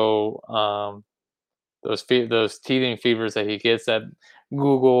 So those teething fevers that he gets that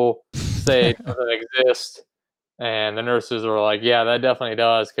Google say doesn't exist, and the nurses were like, "Yeah, that definitely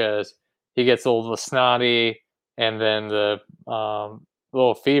does," because he gets a little snotty, and then the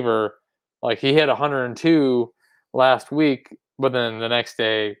little fever. Like he hit 102 last week, but then the next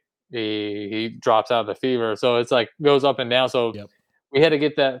day he drops out of the fever. So it's like goes up and down. So Yep. we had to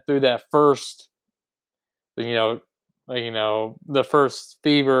get that through that first, you know, the first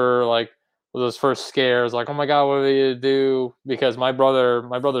fever, like those first scares, like, oh my god, what are we gonna do? Because my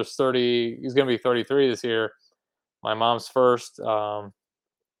brother's 30, he's gonna be 33 this year. My mom's first.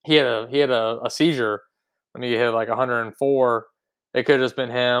 He had a seizure when he hit like 104. It could have just been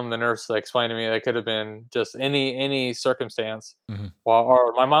him. The nurse explained to me that could have been just any circumstance. Mhm. Well,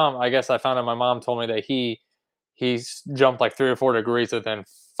 or my mom, I guess I found out my mom told me that he's jumped like 3 or 4 degrees within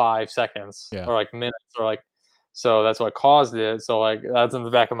 5 seconds Yeah. or like minutes or like, so that's what caused it. So like that's in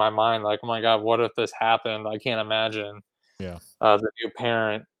the back of my mind, like, oh my god, what if this happened? I can't imagine Yeah. the new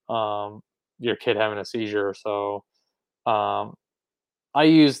parent, your kid having a seizure. So um I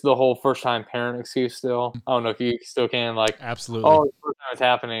use the whole first time parent excuse still. I don't know if you still can, like, Absolutely. "Oh, it's the first time it's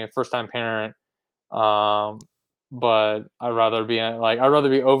happening, first time parent." Um, but I'd rather be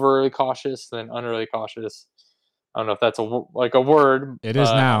overly cautious than underly cautious. I don't know if that's like a word, It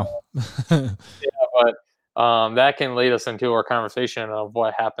is now. yeah, but that can lead us into our conversation of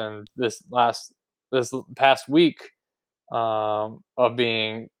what happened this past week, of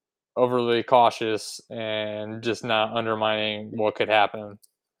being overly cautious and just not undermining what could happen.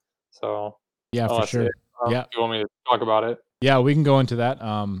 So, Yeah, for unless sure. Yeah. you want me to talk about it. Yeah, we can go into that.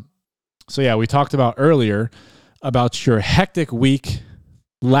 So yeah, we talked about earlier about your hectic week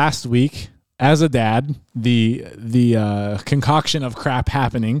last week as a dad, the concoction of crap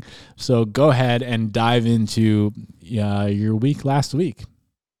happening. So go ahead and dive into your week last week.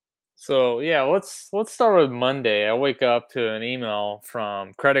 So yeah, let's start with Monday. I wake up to an email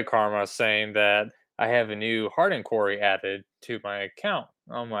from Credit Karma saying that I have a new hard inquiry added to my account.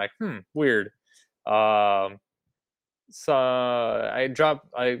 I'm like, weird. Um, so I dropped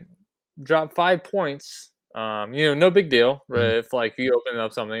 5 points. No big deal. Mhm. If like you open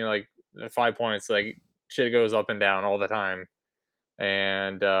up something like 5 points, like shit goes up and down all the time.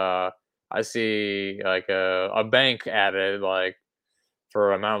 And I see like a bank added like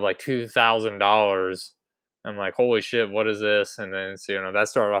for an amount of like $2,000. I'm like, holy shit, what is this? And then so that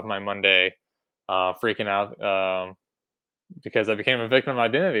started off my Monday, freaking out because I became a victim of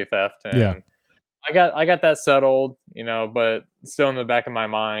identity theft, Yeah. and I got that settled, but still in the back of my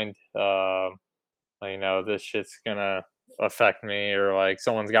mind, this shit's gonna affect me, or like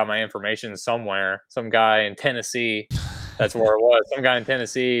someone's got my information somewhere. Some guy in Tennessee, that's where it was. Some guy in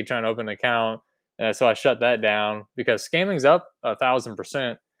Tennessee trying to open an account, and so I shut that down because scamming's up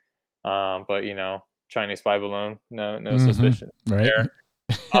 1,000%. But Chinese spy balloon, no Hmm. suspicion Right. there.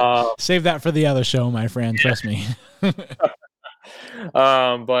 Um, Save that for the other show, my friend. Trust me.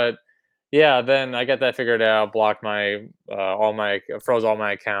 but yeah, then I got that figured out. Blocked my froze all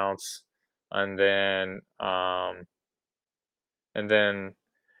my accounts, and then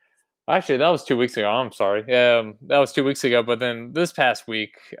Actually, that was 2 weeks ago. I'm sorry. That was 2 weeks ago. But then this past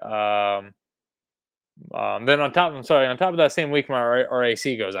week, then on top of that same week, our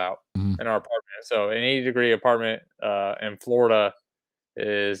AC goes out Mhm. in our apartment. So an 80-degree apartment in Florida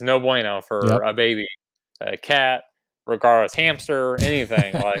is no bueno for Yep. a baby, a cat, regardless, hamster,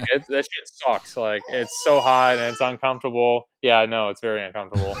 anything. Like that shit sucks. Like it's so hot and it's uncomfortable. Yeah, I know it's very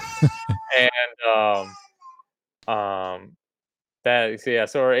uncomfortable. And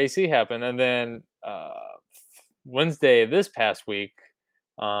so our AC happened, and then Wednesday this past week,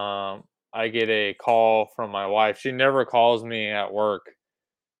 I get a call from my wife. She never calls me at work.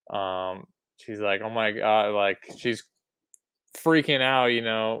 Um, she's like, "Oh my god!" Like she's freaking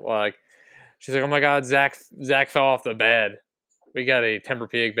out. Like she's like, "Oh my god, Zach fell off the bed." We got a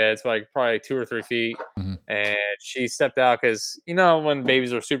Tempur-Pedic bed. It's like probably 2 or 3 feet. Mhm. And she stepped out because when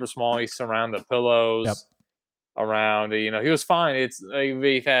babies are super small, you surround the Yep. pillows around. He was fine. It's like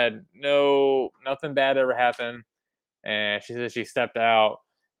we've had nothing bad ever happen. And she said she stepped out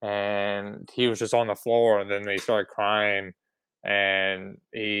and he was just on the floor, and then they started crying, and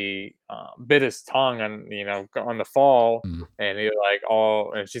he bit his tongue on the fall, Mhm. and he like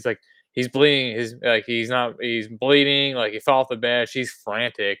all, and she's like, he's bleeding. He's bleeding. Like he fell off the bed. She's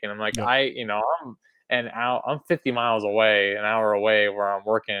frantic, and I'm like, Yep. I'm 50 miles away, an hour away where I'm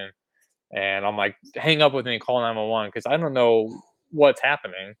working, and I'm like, hang up with me, call 911 because I don't know what's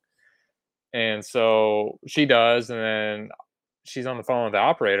happening. And so she does, and then she's on the phone with the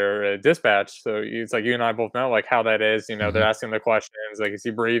operator at dispatch. So it's like you and I both know like how that is. They're Mhm. asking the questions like, is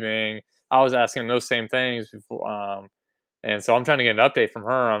he breathing? I was asking those same things before, and so I'm trying to get an update from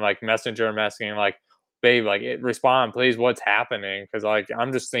her on like Messenger. I'm asking like, babe, like respond please. What's happening? Because like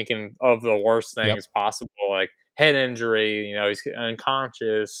I'm just thinking of the worst Yep. things possible, like head injury. He's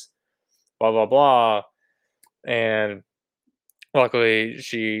unconscious. Blah blah blah. And luckily,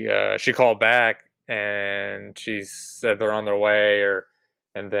 she called back and she said they're on their way.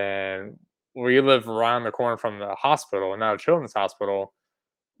 And then we live around the corner from the hospital, not a children's hospital,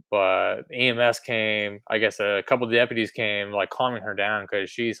 but EMS came. I guess a couple of deputies came, like calming her down because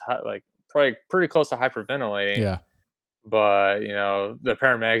she's like probably pretty close to hyperventilating. Yeah. But the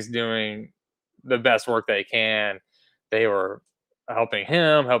paramedics doing the best work they can. They were helping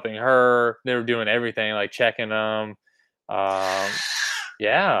him, helping her. They were doing everything, like checking them. Um,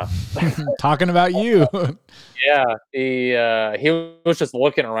 yeah, Talking about you. yeah. He was just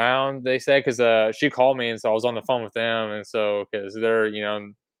looking around. They said because she called me, and so I was on the phone with them, and so because they're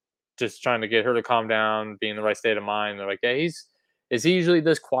just trying to get her to calm down, be in the right state of mind. They're like, yeah, is he usually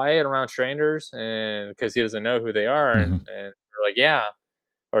this quiet around strangers, and because he doesn't know who they are, and Mhm. they're like, yeah,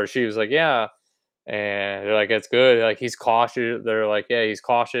 or she was like, yeah, and they're like, that's good. Like he's cautious. They're like, yeah, he's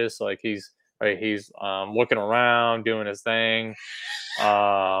cautious. Like he's looking around, doing his thing.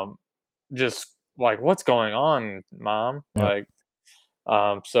 Um, just like, what's going on, mom? Yep.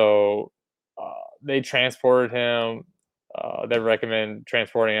 Like, so they transported him. They recommend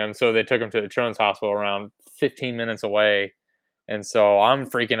transporting him, so they took him to the children's hospital around 15 minutes away. And so I'm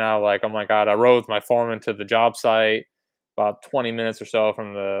freaking out, like, oh my god! I rode with my foreman to the job site, about 20 minutes or so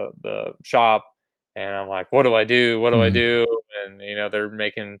from the shop, and I'm like, what do I do? What do I Mhm. do? And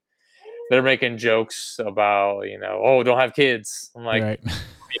they're making jokes about oh, don't have kids. I'm like, Right.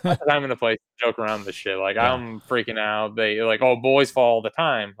 not the time and the place to joke around this shit. Like Yeah. I'm freaking out. They like, oh, boys fall all the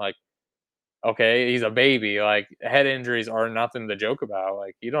time. Like, okay, he's a baby. Like head injuries are nothing to joke about.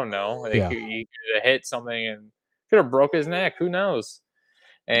 Like you don't know. Like Yeah. he could have hit something and could have broke his neck. Who knows?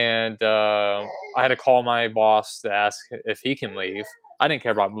 And I had to call my boss to ask if he can leave. I didn't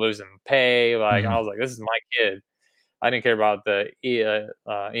care about losing pay. Like I Mhm. was like, this is my kid. I didn't care about the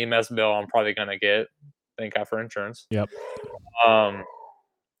EMS bill I'm probably gonna get. Thank God for insurance. Yep. Um,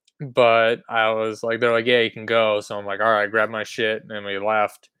 But I was like, they're like, yeah, you can go. So I'm like, all right, grab my shit, and then we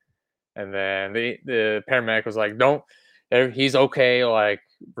left. And then the paramedic was like, don't, he's okay. Like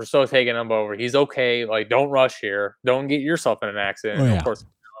we're still taking him over. He's okay. Like don't rush here. Don't get yourself in an accident. Oh And of yeah. course,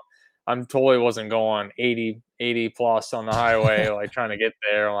 I'm totally wasn't going 80 plus on the highway, like trying to get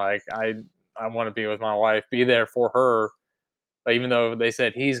there. Like I want to be with my wife, be there for her. Like, even though they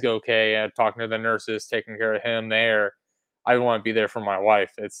said he's okay, talking to the nurses, taking care of him there, I want to be there for my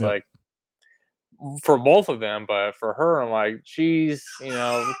wife. It's Yep. like for both of them, but for her, I'm like, she's,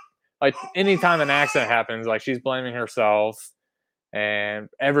 like anytime an accident happens, like she's blaming herself, and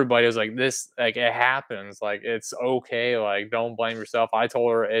everybody was like, this, like it happens, like it's okay, like don't blame yourself. I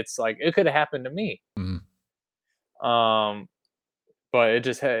told her it's like it could have happened to me, Mhm. um, but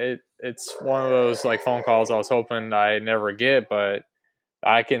it's one of those like phone calls I was hoping I never get, but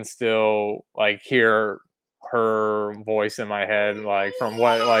I can still like hear. her voice in my head, like from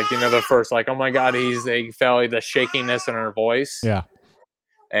what, like, the first, like, oh my God, they felt like the shakiness in her voice. Yeah.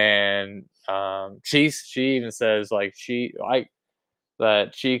 And she even says like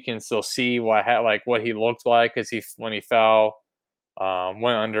that she can still see like what he looked like, because when he fell,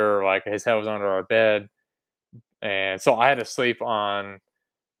 went under, like his head was under our bed, and so I had to sleep on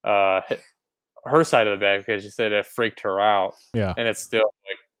uh her side of the bed because she said it freaked her out, Yeah. and it's still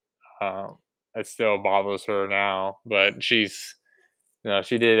like it still bothers her now, but she did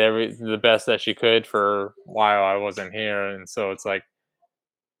the best that she could for while I wasn't here, and so it's like,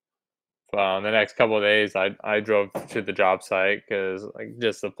 the next couple of days, I drove to the job site because, like,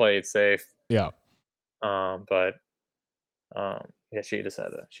 just to play it safe. Yeah. But yeah, she just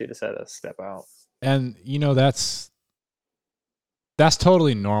had to step out. And that's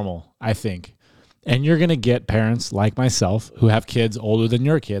totally normal, I think. And you're going to get parents like myself who have kids older than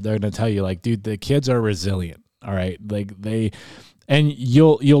your kid. They're going to tell you like, dude, the kids are resilient. All right. Like and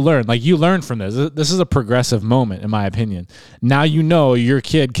you'll learn, like you learn from this. This is a progressive moment, in my opinion. Now, your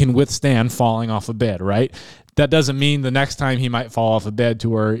kid can withstand falling off a bed, right? That doesn't mean the next time he might fall off a bed to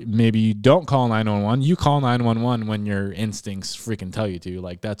where maybe you don't call 911, you call 911 when your instincts freaking tell you to.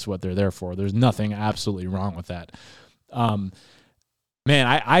 Like, that's what they're there for. There's nothing absolutely wrong with that. Man,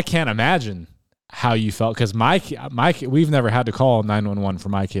 I can't imagine how you felt, because my kid, we've never had to call 911 for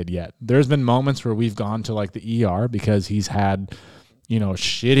my kid yet. There's been moments where we've gone to like the ER because he's had,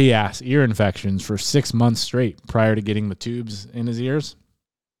 shitty ass ear infections for 6 months straight prior to getting the tubes in his ears.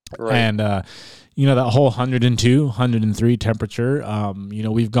 Right. And, that whole 102, 103 temperature,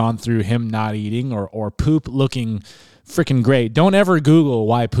 we've gone through him not eating or poop looking freaking gray. Don't ever Google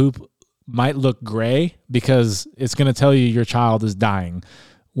why poop might look gray, because it's going to tell you your child is dying,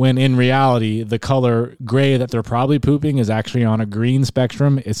 when in reality, the color gray that they're probably pooping is actually on a green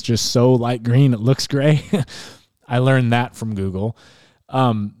spectrum. It's just so light green, it looks gray. I learned that from Google.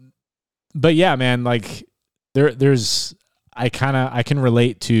 But yeah, man, like I can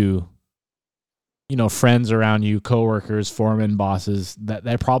relate to, friends around you, coworkers, foremen, bosses, that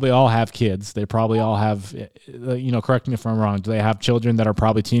they probably all have kids. They probably all have, correct me if I'm wrong, do they have children that are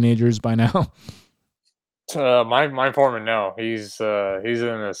probably teenagers by now? My foreman, no, he's in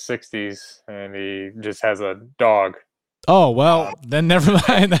his 60s, and he just has a dog. Oh, well, then never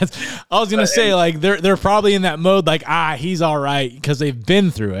mind. I was gonna say, like, they're probably in that mode, like, he's all right, because they've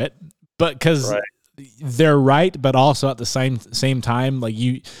been through it, but because they're right, but also at the same time, like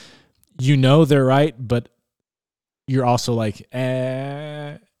they're right, but you're also like,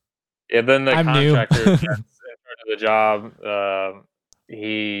 Yeah, then the I'm contractor new. that's in charge of the job,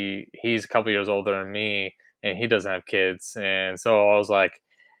 he's a couple years older than me, and he doesn't have kids, and so I was like,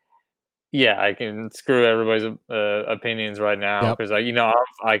 yeah, I can screw everybody's opinions right now, Yep. because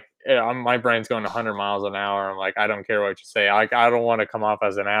my brain's going 100 miles an hour. I'm like, I don't care what you say. I don't want to come off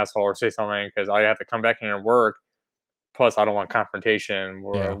as an asshole or say something, because I have to come back here and work. Plus, I don't want confrontation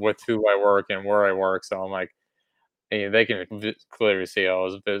with who I work and where I work. So I'm like, they can clearly see I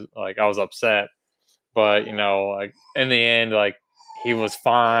was upset, but like in the end, like he was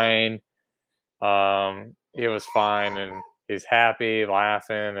fine. He was fine, and he's happy,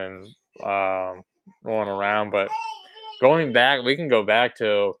 laughing, and rolling around. But going back, we can go back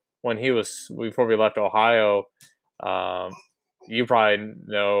to when he was before we left Ohio. Um, you probably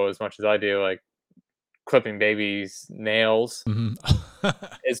know as much as I do, like clipping babies' nails. Mhm.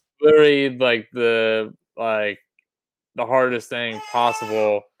 It's literally the hardest thing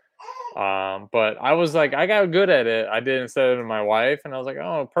possible. But I was like, I got good at it. I did instead of my wife, and I was like,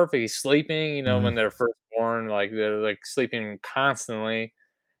 oh, perfect. He's sleeping. When Mhm. they're first born, like they're like sleeping constantly.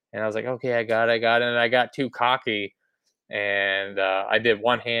 And I was like, okay, I got it. And I got too cocky, and I did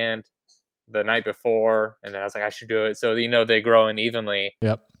one hand the night before, and then I was like, I should do it. So they grow in evenly,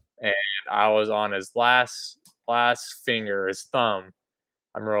 Yep. and I was on his last finger, his thumb.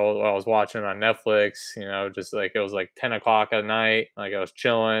 I remember I was watching on Netflix, just like it was like 10 o'clock at night. Like I was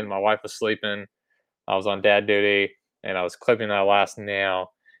chilling, my wife was sleeping, I was on dad duty, and I was clipping that last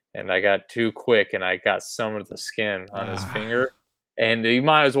nail, and I got too quick, and I got some of the skin on his finger, and you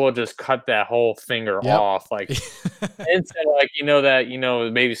might as well just cut that whole finger Yep. off, like instead, like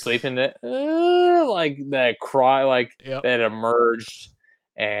the baby sleeping, that like that cry, like Yep. that emerged,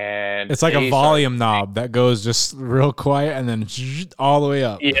 and It's like a he started. volume knob that goes just real quiet and then all the way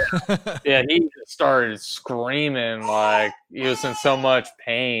up. Yeah, yeah, he just started screaming like he was in so much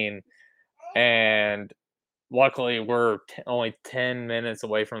pain, and luckily we're only 10 minutes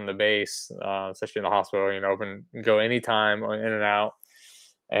away from the base, especially in the hospital. Can go anytime, in and out,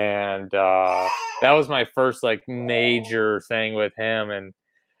 and that was my first like major thing with him, and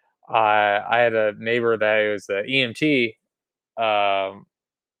I had a neighbor that was an EMT, um,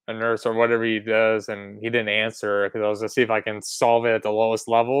 a nurse or whatever he does, and he didn't answer because I was gonna see if I can solve it at the lowest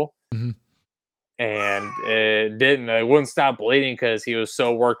level, Mhm. and it didn't. It wouldn't stop bleeding because he was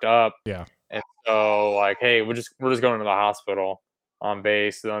so worked up. Yeah. And so, like, hey, we're just going to the hospital on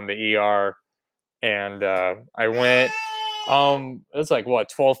base on the ER, and I went. It was like what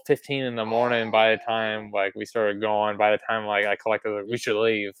 12:15 in the morning by the time like we started going. By the time like I collected, like, we should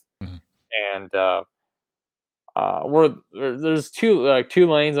leave, Mhm. and there's two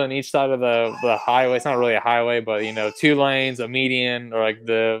lanes on each side of the highway. It's not really a highway, but two lanes, a median, or like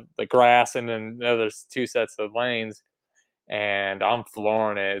the grass, and then there's two sets of lanes. And I'm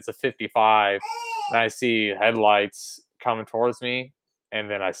flooring it. It's a 55, and I see headlights coming towards me, and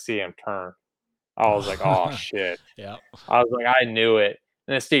then I see him turn. I was like, "Oh shit!" Yeah. I was like, "I knew it."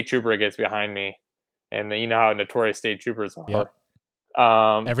 And the state trooper gets behind me, and then you know how notorious state troopers Yep.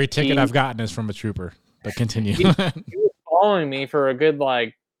 are. Every ticket He I've gotten is from a trooper. But continue. he was following me for a good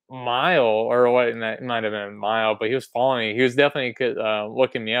like mile or what, and that might have been a mile, but he was following me. He was definitely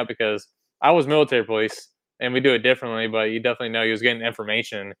looking me up because I was military police, and we do it differently. But you definitely know he was getting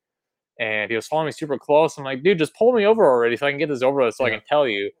information, and he was following me super close. I'm like, dude, just pull me over already so I can get this over with so I Yeah. can tell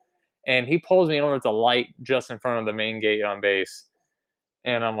you. And he pulls me over to the light just in front of the main gate on base.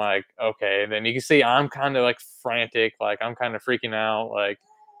 And I'm like, okay. And then you can see I'm kind of like frantic, like I'm kind of freaking out, like,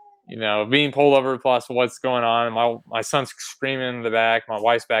 being pulled over plus what's going on. And my son's screaming in the back. My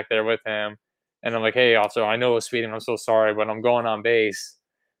wife's back there with him. And I'm like, hey, officer, I know it's speeding. I'm so sorry, but I'm going on base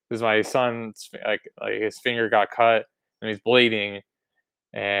because my son's like his finger got cut and he's bleeding.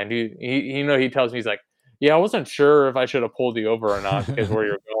 And he tells me, he's like, yeah, I wasn't sure if I should have pulled you over or not because where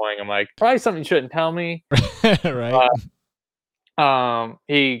you're going. I'm like, probably something you shouldn't tell me. Right.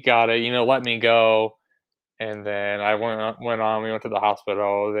 He got it, let me go. And then I went on. We went to the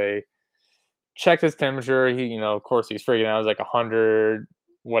hospital. They checked his temperature. Of course, he's freaking out. It was like 100,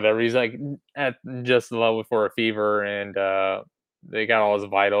 whatever. He's like at just the level for a fever, and they got all his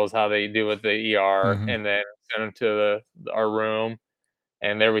vitals, how they do with the ER, Mhm. and then sent him to our room.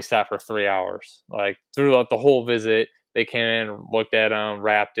 And there we sat for 3 hours. Like throughout the whole visit, they came in, looked at him,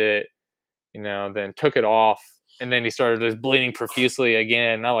 wrapped it, then took it off. And then he started just bleeding profusely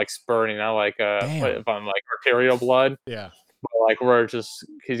again, not like spurting, not like what Damn. if I'm like arterial blood, Yeah. but like where it's just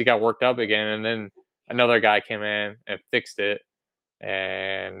because he got worked up again. And then another guy came in and fixed it.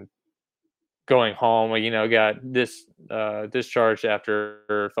 And going home, got discharged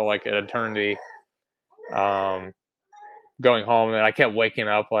after felt like an eternity. Um, Going home, and I kept waking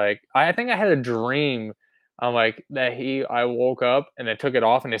up like I think I had a dream. I'm like that I woke up and they took it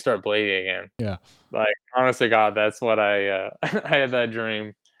off and they started bleeding again. Yeah. Like honest to God, that's what I I had that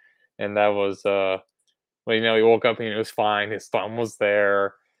dream, and that was well, he woke up and it was fine. His thumb was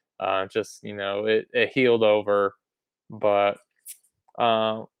there. Just it healed over, but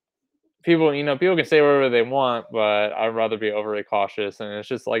um, people can say whatever they want, but I'd rather be overly cautious. And it's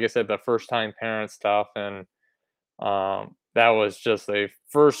just like I said, the first time parent stuff, and that was just a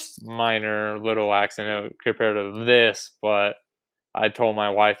first minor little accident compared to this. But I told my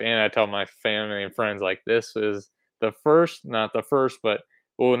wife and I told my family and friends like this is the first, not the first, but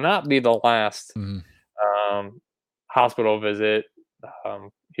will not be the last Mhm. um, hospital visit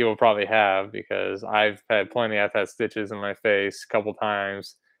he will probably have because I've had plenty. I've had stitches in my face a couple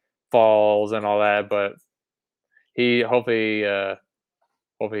times, falls and all that. But he hopefully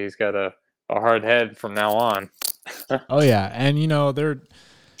he's got a hard head from now on. Oh yeah, and they're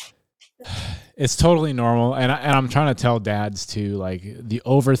it's totally normal, and I'm trying to tell dads too, like the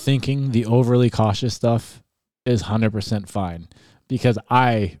overthinking, the overly cautious stuff is 100% fine, because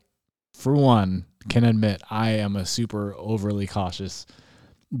I, for one, can admit I am a super overly cautious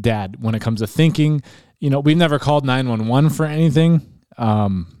dad when it comes to thinking. We've never called 911 for anything.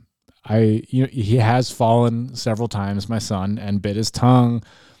 He has fallen several times, my son, and bit his tongue,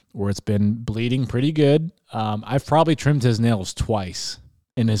 where it's been bleeding pretty good. I've probably trimmed his nails twice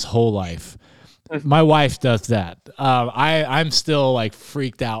in his whole life. My wife does that. I'm still like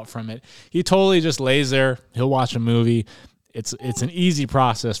freaked out from it. He totally just lays there. He'll watch a movie. It's an easy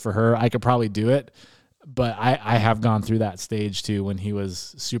process for her. I could probably do it, but I have gone through that stage too when he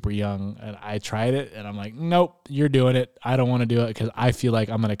was super young, and I tried it and I'm like, nope, you're doing it. I don't want to do it because I feel like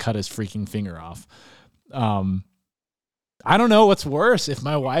I'm going to cut his freaking finger off. I don't know what's worse.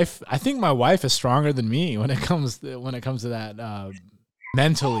 I think my wife is stronger than me when it comes to that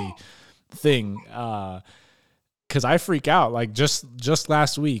mentally thing. Cause I freak out. Like just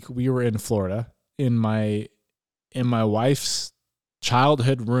last week we were in Florida in my wife's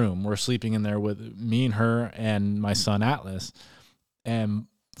childhood room. We're sleeping in there with me and her and my son Atlas. And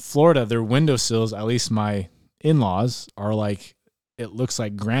Florida, their windowsills, at least my in-laws, are like, it looks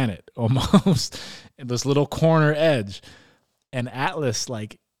like granite almost, and this little corner edge. And Atlas,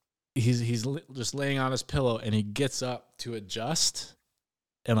 like, he's just laying on his pillow, and he gets up to adjust,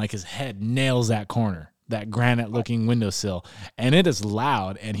 and like his head nails that corner, that granite looking windowsill, and it is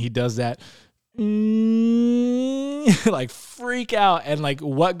loud, and he does that like freak out. And like,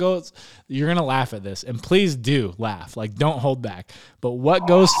 what goes, you're gonna laugh at this, and please do laugh, like, don't hold back, but what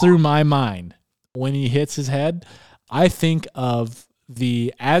goes through my mind when he hits his head, I think of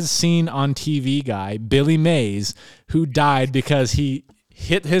the As Seen on TV guy, Billy Mays, who died because he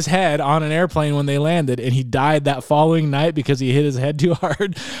hit his head on an airplane when they landed, and he died that following night because he hit his head too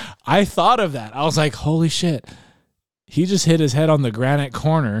hard. I thought of that. I was like, holy shit, he just hit his head on the granite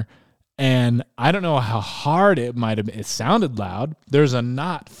corner, and I don't know how hard it might have been. It sounded loud. There's a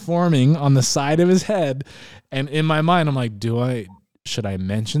knot forming on the side of his head, and in my mind, I'm like, should I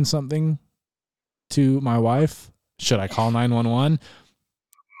mention something to my wife? Should I call 911?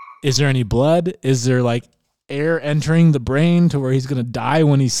 Is there any blood? Is there like air entering the brain to where he's going to die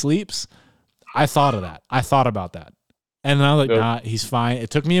when he sleeps? I thought of that. I thought about that. And then I was like, nah, he's fine.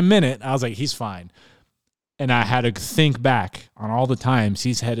 It took me a minute. I was like, he's fine. And I had to think back on all the times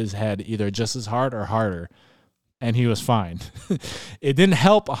he's hit his head either just as hard or harder, and he was fine. It didn't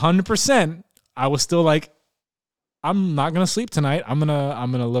help 100%. I was still like, I'm not going to sleep tonight. I'm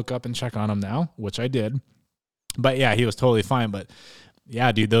going to look up and check on him now, which I did. But yeah, he was totally fine. But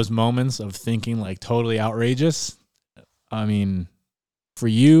yeah, dude, those moments of thinking like totally outrageous. I mean, for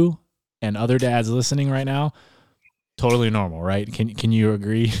you and other dads listening right now, totally normal, right? Can you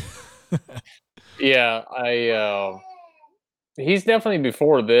agree? Yeah, he's definitely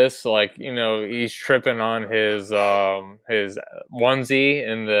before this, like, he's tripping on his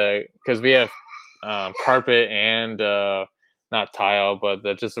onesie because we have carpet and not tile, but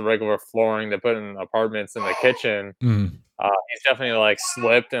just the regular flooring they put in apartments in the kitchen. He's definitely like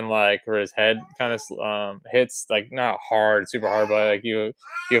slipped, and like where his head kind of hits, like not hard, super hard, but like you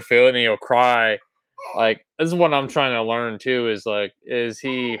feel it and you'll cry. Like, this is what I'm trying to learn too, is like, is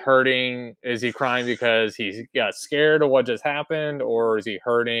he hurting? Is he crying because he got scared of what just happened? Or is he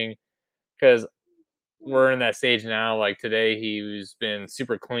hurting? Because we're in that stage now. Like today, he's been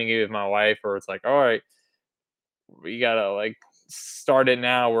super clingy with my wife, where it's like, all right, we gotta like start it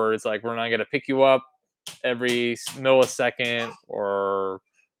now, where it's like, we're not gonna pick you up every millisecond, or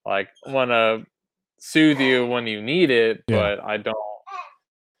like want to soothe you when you need it, Yeah. but I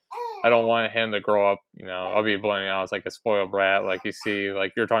don't want him to grow up, I'll be blaming out as like a spoiled brat. Like you see,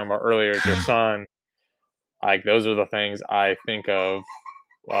 like you're talking about earlier with your son, like those are the things I think of.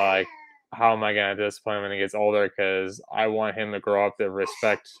 Like, how am I going to discipline him when he gets older? Because I want him to grow up to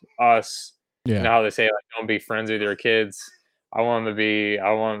respect us. Yeah. You know how they say, like, don't be friends with your kids. I want him to be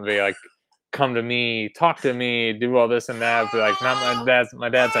like, come to me, talk to me, do all this and that. But like, not my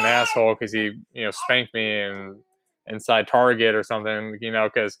dad's an asshole because he, spanked me inside Target or something,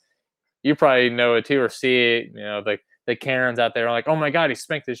 because you probably know it too, or see it, like the Karens out there are like, oh my God, he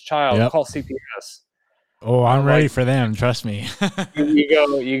spanked his child. Yep. Call CPS. Oh, I'm ready for them. Trust me. you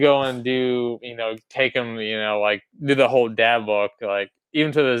go and do, take them, like do the whole dad book. Like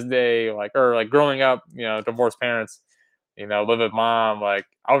even to this day, like, or like growing up, divorced parents, live with mom. Like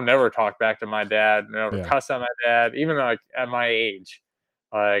I'll never talk back to my dad, never cuss at my dad, even like at my age.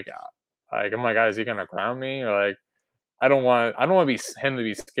 Like, oh my God, is he gonna ground me? Or like, I don't want him to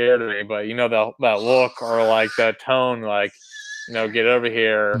be scared of me, but that look or like that tone, like, get over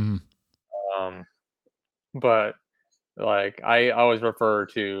here. But like I always refer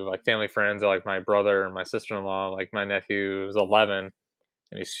to like family friends, or like my brother and my sister-in-law. Like my nephew is 11,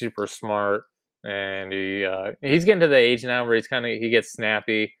 and he's super smart, and he's getting to the age now where he gets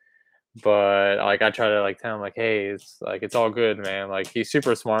snappy. But like I try to like tell him like, hey, it's all good, man. Like he's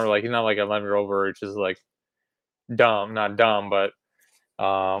super smart. Like he's not like an 11-year-old where it's just like dumb, not dumb, but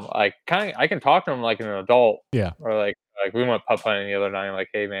I can talk to him like an adult. Yeah. Or like we went putt putting the other night. I'm like,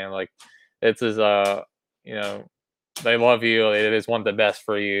 hey man, like this is they love you. It is one of the best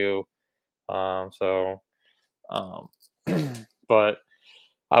for you. But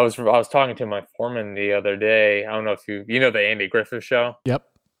I was talking to my foreman the other day. I don't know if you know the Andy Griffith Show. Yep.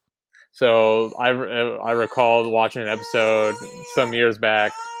 So I recalled watching an episode some years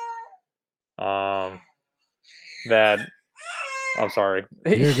back. That I'm sorry.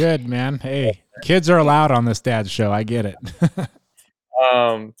 You're good, man. Hey, kids are allowed on this dad's show. I get it.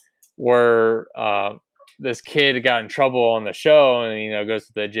 Where this kid got in trouble on the show, and goes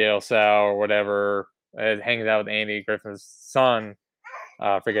to the jail cell or whatever, and hangs out with Andy Griffith's son.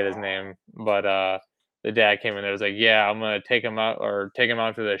 I forget his name, but the dad came in there, was like, "Yeah, I'm gonna take him out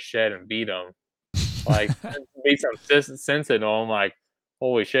to the shed and beat him." Like, made some sense into him, like,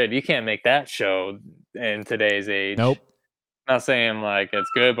 "Holy shit, you can't make that show in today's age." Nope. Not saying, like, it's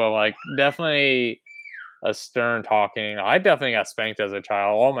good, but, like, definitely a stern talking. I definitely got spanked as a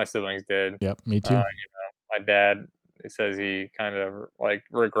child, all my siblings did. Yep. Me Uh, too. my dad, he says he kind of, like,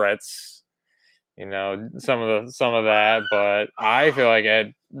 regrets, some of that, but I feel like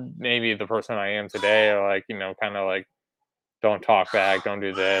Ed maybe the person I am today, like, kinda, like, don't talk back, don't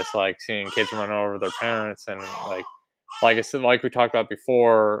do this, like, seeing kids run over their parents and, like I said, like we talked about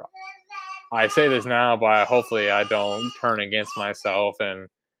before, I say this now, but hopefully I don't turn against myself and,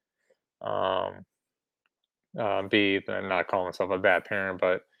 um, be and not call myself a bad parent,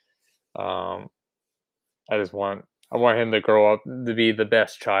 but, um, I want him to grow up to be the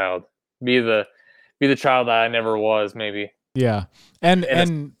best child, be the be the child that I never was, maybe. Yeah. And In a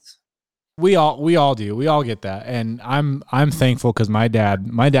and we all do. We all get that. And I'm thankful because my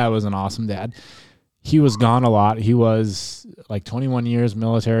dad was an awesome dad. He was gone a lot. He was like 21 years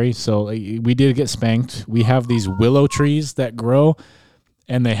military. So we did get spanked. We have these willow trees that grow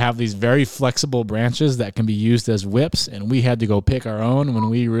and they have these very flexible branches that can be used as whips. And we had to go pick our own when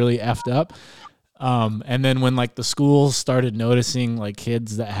we really effed up. And then when like the schools started noticing like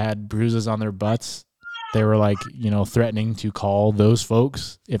kids that had bruises on their butts, they were like, threatening to call those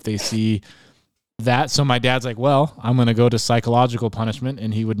folks if they see that. So my dad's like, well, I'm going to go to psychological punishment.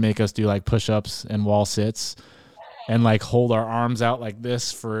 And he would make us do like push-ups and wall sits and like hold our arms out like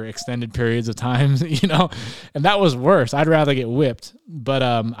this for extended periods of time, and that was worse. I'd rather get whipped, but,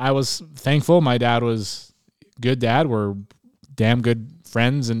 I was thankful. My dad was good dad. We're damn good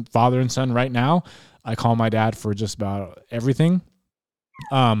friends and father and son right now. I call my dad for just about everything.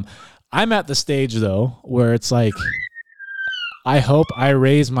 I'm at the stage though, where it's like, I hope I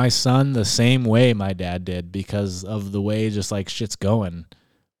raise my son the same way my dad did because of the way just like shit's going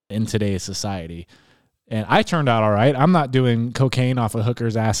in today's society. And I turned out all right. I'm not doing cocaine off of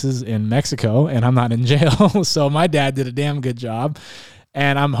hookers' asses in Mexico and I'm not in jail. So my dad did a damn good job.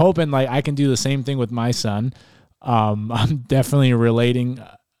 And I'm hoping like I can do the same thing with my son. I'm definitely relating.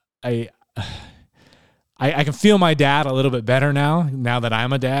 I can feel my dad a little bit better now that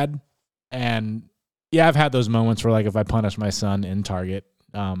I'm a dad. And yeah, I've had those moments where like if I punish my son in Target,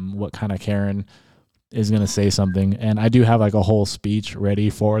 what kind of Karen is going to say something. And I do have like a whole speech ready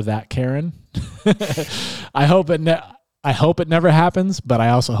for that Karen. I hope it never happens, but I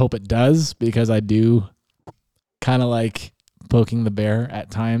also hope it does because I do kind of like poking the bear at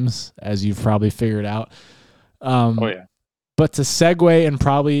times, as you've probably figured out. Oh yeah. But to segue and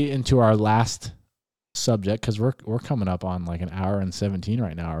probably into our last subject, because we're coming up on like an hour and 17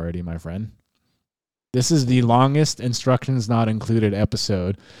 right now already, my friend. This is the longest instructions not included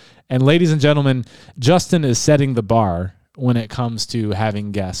episode. And ladies and gentlemen, Justin is setting the bar when it comes to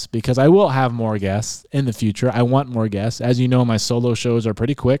having guests because I will have more guests in the future. I want more guests. As you know, my solo shows are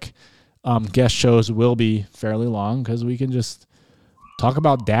pretty quick. Guest shows will be fairly long because we can just talk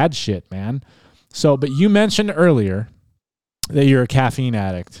about dad shit, man. So, but you mentioned earlier that you're a caffeine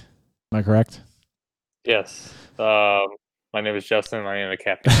addict. Am I correct? Yes. My name is Justin. I am a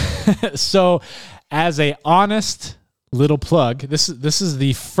captain. So, as a honest little plug, this is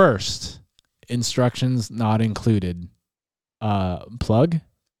the first instructions not included plug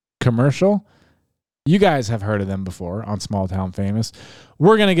commercial. You guys have heard of them before on Small Town Famous.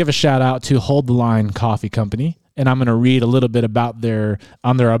 We're going to give a shout out to Hold the Line Coffee Company, and I'm going to read a little bit about their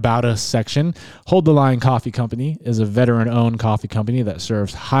About Us section. Hold the Line Coffee Company is a veteran-owned coffee company that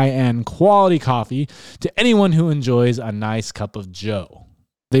serves high-end quality coffee to anyone who enjoys a nice cup of joe.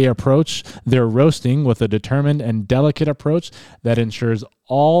 They approach their roasting with a determined and delicate approach that ensures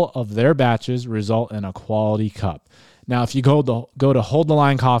all of their batches result in a quality cup. Now, if you go to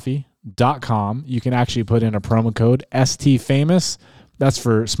holdthelinecoffee.com, you can actually put in a promo code STFamous. That's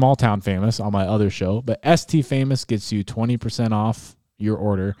for Small Town Famous on my other show. But STFamous gets you 20% off your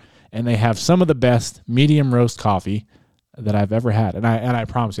order. And they have some of the best medium roast coffee that I've ever had. And I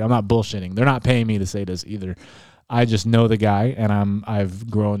promise you, I'm not bullshitting. They're not paying me to say this either. I just know the guy, and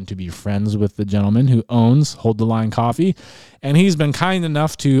I've grown to be friends with the gentleman who owns Hold the Line Coffee, and he's been kind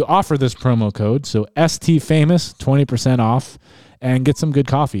enough to offer this promo code. So STFamous, 20% off, and get some good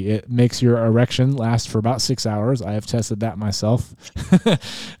coffee. It makes your erection last for about 6 hours. I have tested that myself.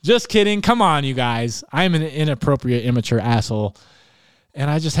 Just kidding. Come on, you guys. I'm an inappropriate, immature asshole,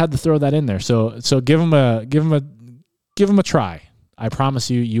 and I just had to throw that in there. So give him a try. I promise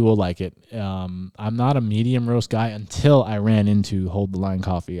you will like it. I'm not a medium roast guy until I ran into Hold the Line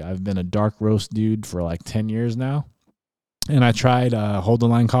Coffee. I've been a dark roast dude for like 10 years now. And I tried Hold the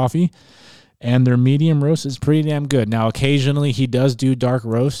Line Coffee. And their medium roast is pretty damn good. Now, occasionally he does do dark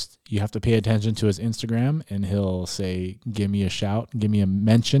roast. You have to pay attention to his Instagram, and he'll say, give me a shout, give me a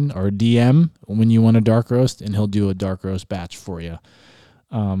mention or DM when you want a dark roast, and he'll do a dark roast batch for you.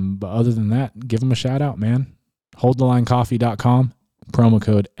 But other than that, give him a shout out, man. HoldTheLineCoffee.com, promo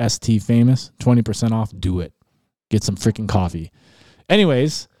code STFamous, 20% off. Do it. Get some freaking coffee.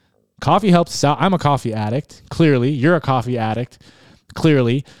 Anyways, coffee helps us out. I'm a coffee addict. Clearly, you're a coffee addict.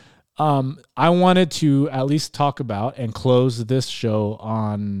 Clearly. I wanted to at least talk about and close this show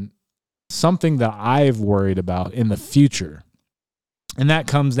on something that I've worried about in the future. And that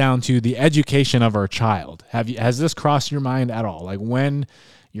comes down to the education of our child. Has this crossed your mind at all? Like when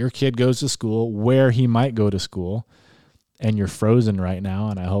your kid goes to school, where he might go to school, and you're frozen right now.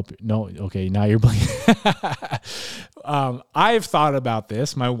 And I hope, no, okay, now you're blinking. I've thought about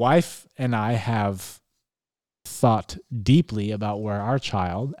this. My wife and I have thought deeply about where our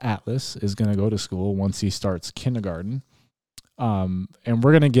child, Atlas, is going to go to school once he starts kindergarten. And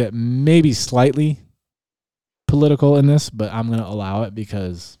we're going to get maybe slightly political in this, but I'm going to allow it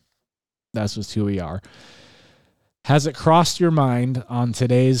because that's just who we are. Has it crossed your mind on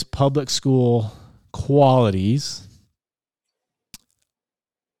today's public school qualities?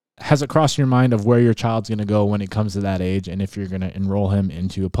 Has it crossed your mind of where your child's going to go when it comes to that age, and if you're going to enroll him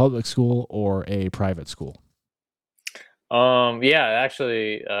into a public school or a private school? Yeah,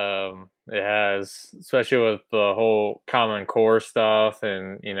 actually, it has, especially with the whole Common Core stuff,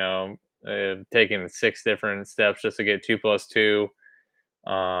 and taking 6 different steps just to get 2 plus 2.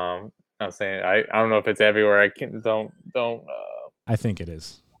 I'm saying I don't know if it's everywhere. I can don't. I think it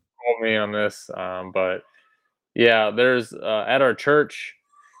is. Quote me on this, but yeah, there's at our church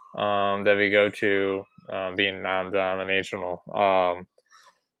that we go to, being non-denominational.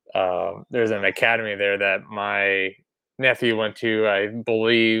 There's an academy there that my nephew went to, I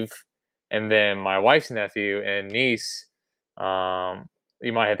believe, and then my wife's nephew and niece.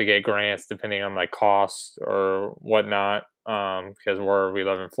 You might have to get grants depending on like cost or whatnot, because where we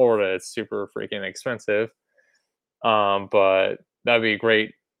live in Florida, it's super freaking expensive. But that'd be a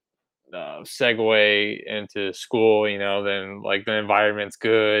great segue into school. Then like the environment's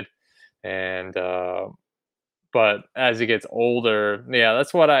good, and but as he gets older, yeah,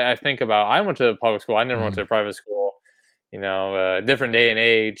 that's what I think about. I went to public school. I never went to a private school. Different day and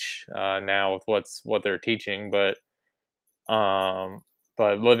age now with what they're teaching, but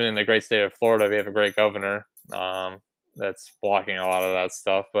living in the great state of Florida, we have a great governor that's blocking a lot of that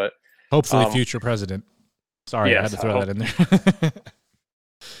stuff. But hopefully, future president. Sorry, yes, I had to throw that in there.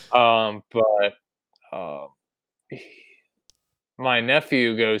 My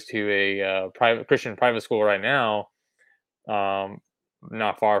nephew goes to a private Christian private school right now,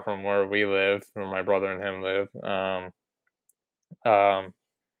 not far from where we live, where my brother and him live.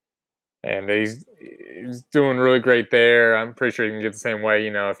 And he's doing really great there. I'm pretty sure you can get the same way.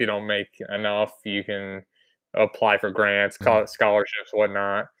 If you don't make enough, you can apply for grants, scholarships,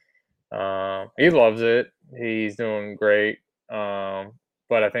 whatnot. He loves it. He's doing great.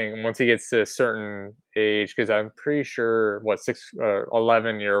 But I think once he gets to a certain age, because I'm pretty sure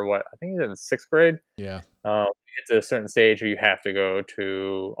 11 year I think he's in 6th grade. Yeah. It's a certain stage where you have to go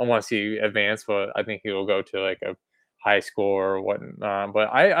to, unless he advanced, but I think he will go to like a high school or whatnot.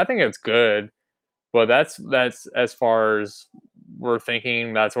 But I think it's good. But that's as far as we're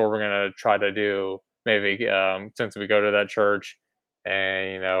thinking. That's what we're gonna try to do. Maybe since we go to that church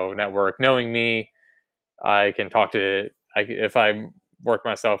and network. Knowing me, I can talk to if I not work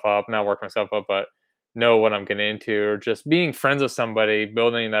myself up, but know what I'm getting into, or just being friends with somebody,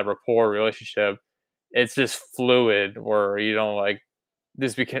 building that rapport relationship. It's just fluid, where you don't like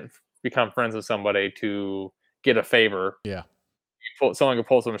just become friends with somebody to get a favor. Yeah. Someone can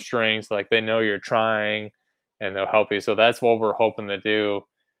pull some strings, like they know you're trying and they'll help you. So that's what we're hoping to do.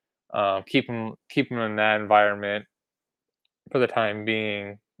 Keep them in that environment for the time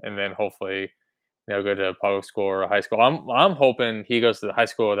being, and then hopefully go to a public school or a high school. I'm hoping he goes to the high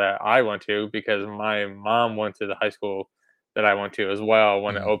school that I went to, because my mom went to the high school that I went to as well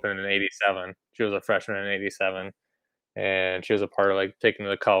when it opened in '87. She was a freshman in '87, and she was a part of like taking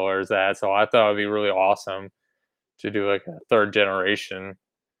the colors that. So I thought it'd be really awesome to do like a 3rd generation.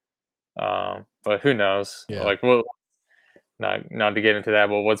 But who knows? Yeah. Like, well, not to get into that,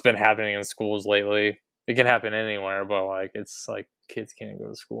 but what's been happening in schools lately? It can happen anywhere, but like it's like kids can't go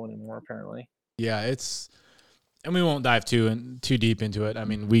to school anymore apparently. Yeah, and we won't dive too deep into it. I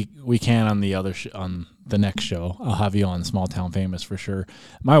mean, we can on the other on the next show. I'll have you on Small Town Famous for sure.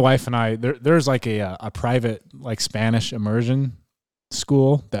 My wife and I, there's like a private like Spanish immersion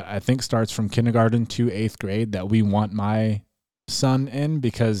school that I think starts from kindergarten to 8th grade that we want my son in,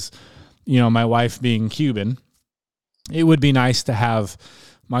 because my wife being Cuban, it would be nice to have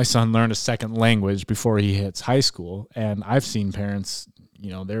my son learn a second language before he hits high school. And I've seen parents,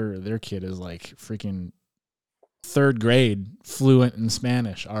 their kid is like freaking third grade fluent in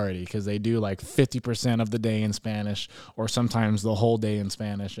Spanish already, because they do like 50% of the day in Spanish, or sometimes the whole day in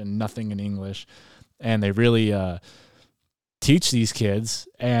Spanish and nothing in English. And they really teach these kids,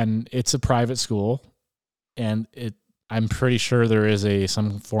 and it's a private school, and I'm pretty sure there is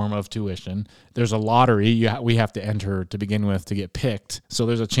some form of tuition. There's a lottery we have to enter to begin with to get picked. So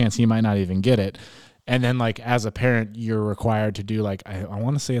there's a chance he might not even get it. And then like as a parent, you're required to do like, I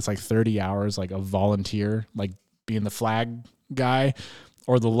want to say it's like 30 hours, like a volunteer, like being the flag guy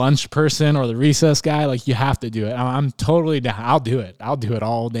or the lunch person or the recess guy. Like you have to do it. I'm totally down. I'll do it. I'll do it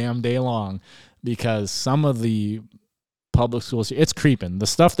all damn day long, because some of the public schools, it's creeping. The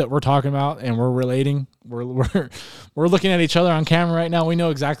stuff that we're talking about and we're relating, we're looking at each other on camera right now. We know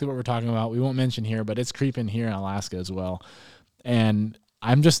exactly what we're talking about. We won't mention here, but it's creeping here in Alaska as well. And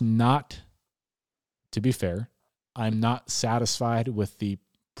I'm just not, to be fair, I'm not satisfied with the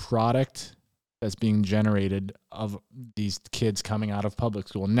product that's being generated of these kids coming out of public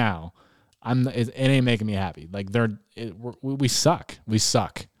school. Now, it ain't making me happy. Like we suck. We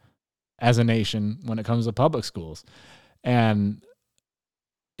suck as a nation when it comes to public schools. And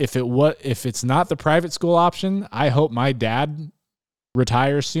if it's not the private school option, I hope my dad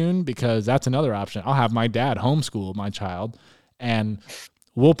retires soon, because that's another option. I'll have my dad homeschool my child, and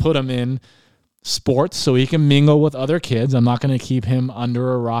we'll put him in sports so he can mingle with other kids. I'm not going to keep him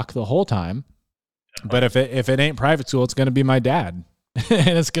under a rock the whole time. But if it ain't private school, it's going to be my dad.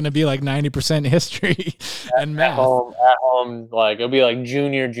 And it's going to be like 90% history and math. At home, like it'll be like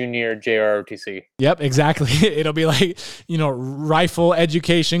junior JROTC. Yep, exactly. It'll be like, rifle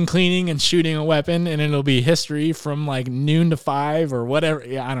education, cleaning and shooting a weapon, and it'll be history from like noon to 5 or whatever.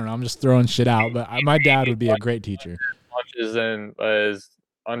 Yeah, I don't know. I'm just throwing shit out, but my dad would be a great teacher. Lunches is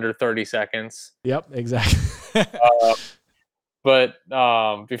under 30 seconds. Yep, exactly. But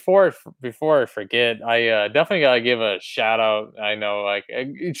before I forget, I definitely gotta give a shout out. I know, like,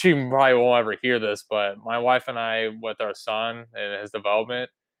 she probably won't ever hear this, but my wife and I, with our son and his development,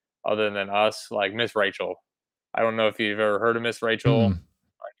 other than us, like Miss Rachel. I don't know if you've ever heard of Miss Rachel on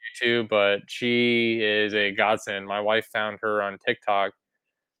YouTube, but she is a godsend. My wife found her on TikTok.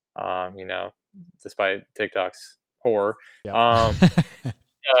 Despite TikTok's horror, Yep.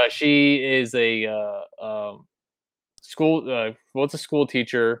 she is a a school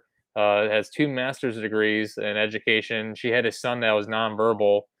teacher, has 2 master's degrees in education. She had a son that was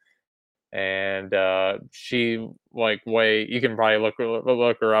nonverbal, and she you can probably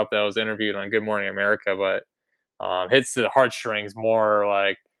look her up. That was interviewed on Good Morning America, but hits the heartstrings more,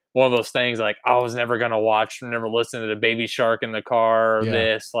 like one of those things like I was never gonna never listen to the Baby Shark in the car,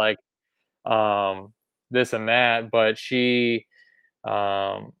 Yeah. this and that. But she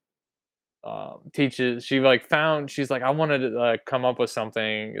um teaches, she's like, I wanted to come up with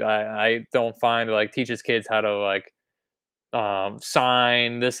something I don't find, like teaches kids how to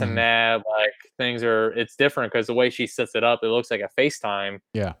sign this and that. Like it's different because the way she sets it up, it looks like a FaceTime.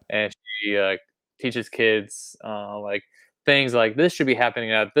 Yeah. And she teaches kids like things like this should be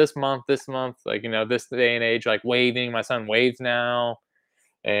happening at this month, like this day and age, like waving. My son waves now,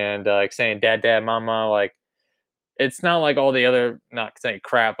 and like saying dad, mama. Like it's not like all the other, not saying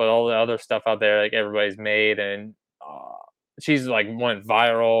crap, but all the other stuff out there, like everybody's made. And she's like went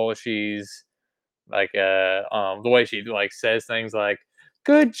viral. She's like the way she like says things like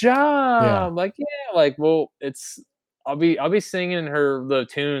good job, like yeah, like well, it's I'll be singing the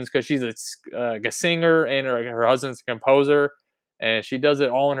tunes because she's a singer, and her husband's a composer, and she does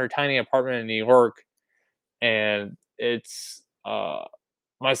it all in her tiny apartment in New York. And it's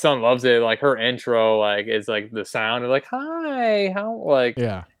my son loves it. Like her intro, like is like the sound of like hi, how, like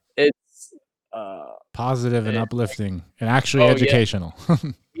Yeah. it's Positive and uplifting and actually educational.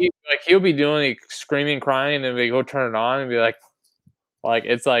 Yeah. He'll be doing like screaming, crying, and we go turn it on and be like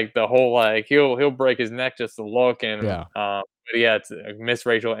it's like the whole, like he'll break his neck just to look. And but yeah, it's Miss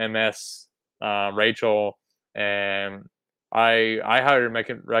Rachel, MS Rachel. And I highly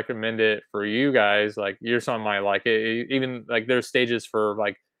recommend it for you guys. Like your son might like it. Even like there's stages for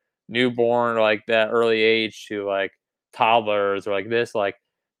like newborn, or like that early age, to like toddlers, or like this, like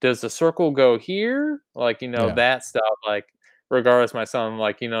does the circle go here? Like that stuff. Like regardless, my son,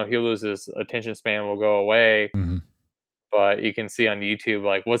 like he'll lose his attention span, will go away. But you can see on YouTube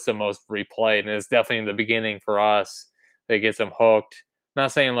like what's the most replayed, and it's definitely in the beginning for us that gets them hooked.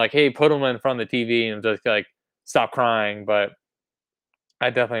 Not saying like, hey, put them in front of the TV and just like stop crying, but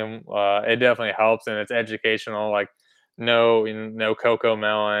it definitely helps, and it's educational. Like no Coco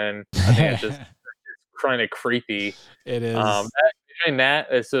Melon. I think it's just kind of creepy. It is. Between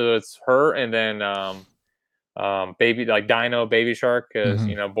that, so it's her and then baby like Dino Baby Shark because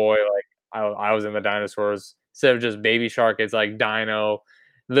Mhm. boy like I was in the dinosaurs instead of just Baby Shark it's like Dino,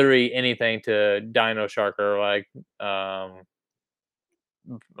 literally anything to Dino Shark or like um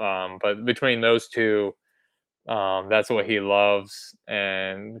but between those two that's what he loves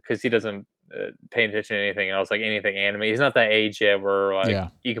and because he doesn't pay attention to anything else like anything anime he's not that age yet where like Yeah.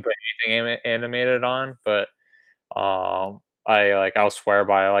 you can put anything animated on but I'll swear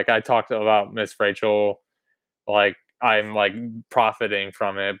by it. Like I talked about Miss Rachel like I'm like profiting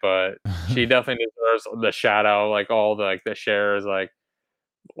from it, but she definitely deserves the shout out, like all the like the shares, like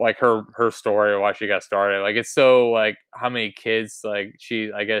her story why she got started. Like it's so like how many kids like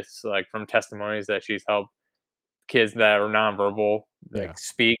she I guess like from testimonies that she's helped kids that are nonverbal Yeah. like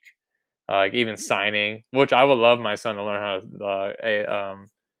speak, like even signing, which I would love my son to learn how to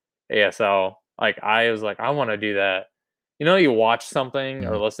ASL. Like I was like, I want to do that. You watch something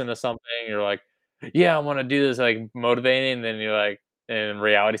or Mhm. listen to something, you're like, yeah, I want to do this, like motivating. And then you're like, and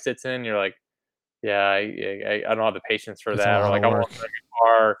reality sits in, you're like, yeah, I don't have the patience for It's a that. Or lot of like, I want work. to play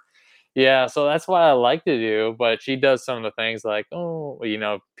guitar. Yeah, so that's what I like to do. But she does some of the things like, oh,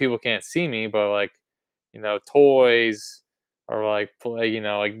 people can't see me, but like, toys or like play,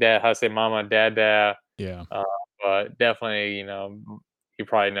 like dad, how to say mama, dad, dad. Yeah. Uh, but definitely, you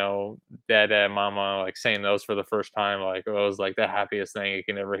probably know dad, dad, mama, like saying those for the first time, like it was like the happiest thing you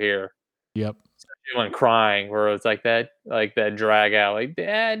can ever hear. Yep. Especially when crying, where it's like that drag out, like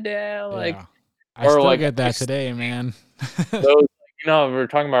dad, dad, like Yeah. I or still like get that today, man. those, we were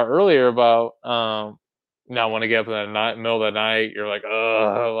talking about earlier about now want to get up in the night, middle of the night, you're like,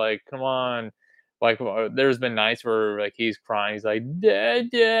 oh, like come on, like there's been nights where like he's crying, he's like,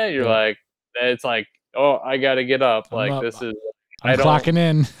 dad, dad, you're Yep. like, it's like, oh, I gotta get up, I'm like up. this is, I'm I don't, clocking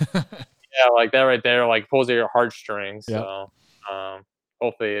in. yeah, like that right there, like pulls at your heartstrings. Yep. So,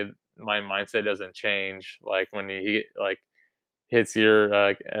 hopefully my mindset doesn't change, like when he like hits your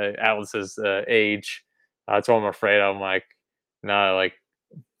Atlas's age. That's what I'm afraid of. I'm like, nah, like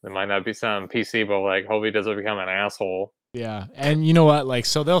it might not be sound PC, but like, hope he doesn't become an asshole. Yeah. And you know what? Like,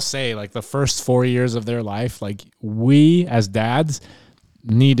 so they'll say, like, the first 4 years of their life, like, we as dads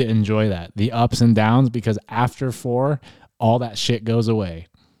need to enjoy that, the ups and downs, because after 4, all that shit goes away.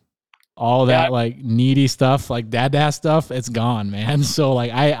 All Yeah, that like needy stuff, like dad stuff, it's gone, man. So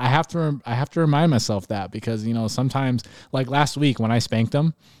like I have to remind myself that because sometimes like last week when I spanked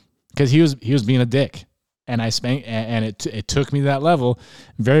him because he was being a dick and I spanked and it took me to that level.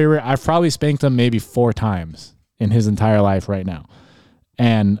 Very rare. I've probably spanked him maybe 4 times in his entire life right now,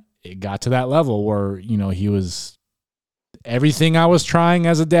 and it got to that level where he was everything I was trying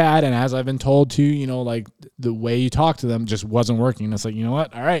as a dad and as I've been told to, like the way you talk to them just wasn't working. It's like, you know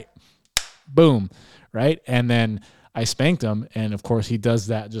what? All right, boom, right? And then I spanked him, and of course he does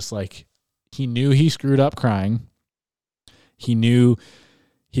that just like he knew he screwed up crying. He knew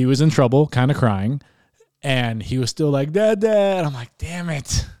he was in trouble, kind of crying, and he was still like, Dad, Dad. I'm like, damn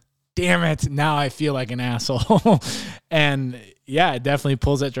it. Damn it. Now I feel like an asshole. And yeah, it definitely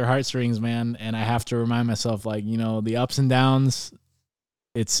pulls at your heartstrings, man. And I have to remind myself, like, the ups and downs,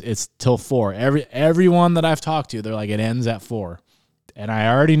 it's till 4. Everyone that I've talked to, they're like, it ends at 4. And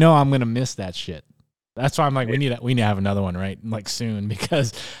I already know I'm gonna miss that shit. That's why I'm like, we need to have another one, right? Like soon,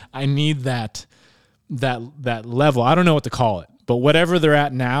 because I need that level. I don't know what to call it, but whatever they're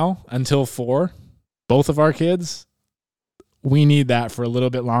at now until 4, both of our kids, we need that for a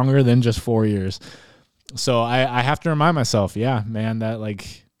little bit longer than just 4 years. So I have to remind myself, yeah, man, that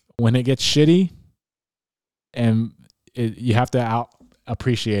like when it gets shitty, and you have to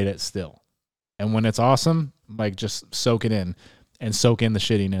appreciate it still. And when it's awesome, like just soak it in and soak in the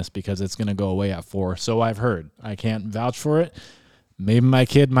shittiness because it's going to go away at 4. So I've heard. I can't vouch for it. Maybe my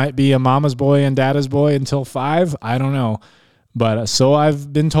kid might be a mama's boy and dada's boy until 5. I don't know. But so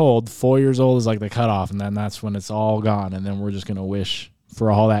I've been told 4 years old is like the cutoff, and then that's when it's all gone. And then we're just going to wish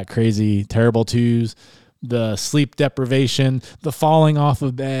for all that crazy, terrible twos, the sleep deprivation, the falling off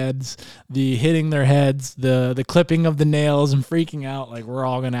of beds, the hitting their heads, the clipping of the nails and freaking out. Like we're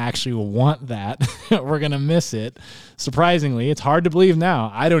all going to actually want that. We're going to miss it. Surprisingly, it's hard to believe now.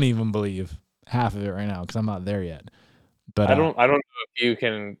 I don't even believe half of it right now because I'm not there yet. But I don't know if you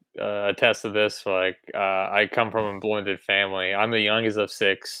can attest to this. Like, I come from a blended family. I'm the youngest of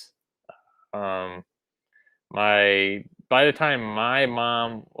 6. Um, my by the time my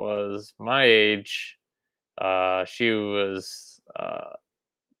mom was my age, she was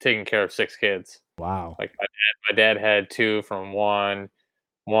taking care of 6 kids. wow. Like my dad had 2 from one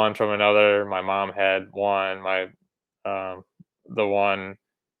from another. My mom had 1. My the one,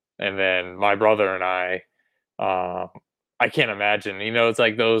 and then my brother and I can't imagine. It's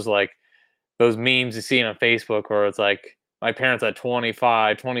like those memes you see on Facebook where it's like my parents at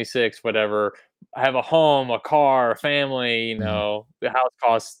 25, 26, whatever, have a home, a car, a family. Mhm. The house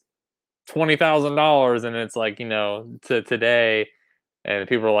costs $20,000, and it's like to today, and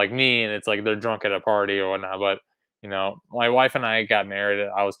people are like me, and it's like they're drunk at a party or whatnot. But my wife and I got married.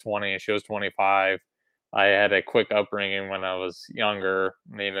 I was 20 and she was 25. I had a quick upbringing when I was younger.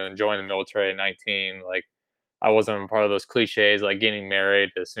 Joined the military at 19. Like I wasn't part of those cliches like getting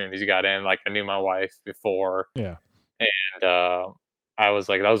married as soon as you got in. Like I knew my wife before, Yeah. and I was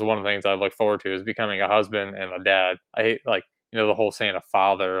like, that was one of the things I look forward to is becoming a husband and a dad. I hate like the whole saying a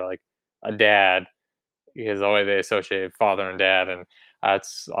father, like a dad, because the way they associate father and dad, and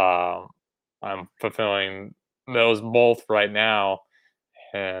that's I'm fulfilling those both right now,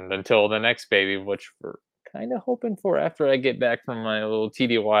 and until the next baby, which we're kind of hoping for after I get back from my little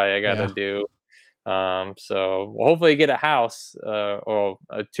TDY I gotta Yeah. do. So we'll hopefully get a house, or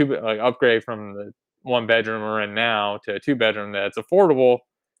a like upgrade from the 1 bedroom we're in now to a 2 bedroom that's affordable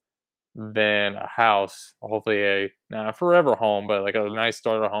than a house. Hopefully not a forever home, but like a nice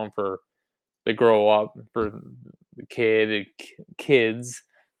starter home for they grow up, for the kids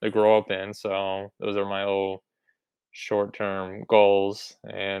to grow up in. So those are my little short term goals.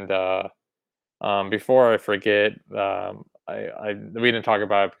 And before I forget, we didn't talk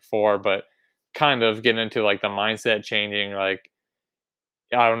about it before, but kind of getting into like the mindset changing. Like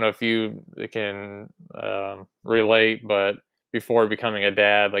I don't know if you can relate, but before becoming a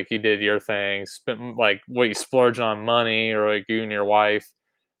dad, like you did your thing, spent like what you splurge on money, or like you and your wife.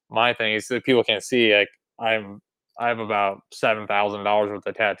 My thing is that people can't see. Like I'm, I have about $7,000 worth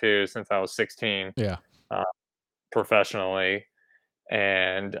of tattoos since I was 16, Yeah. uh, professionally,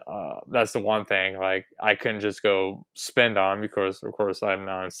 and that's the one thing. Like I couldn't just go spend on, because of course I'm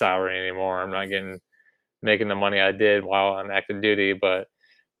not on salary anymore. I'm not getting making the money I did while on active duty, but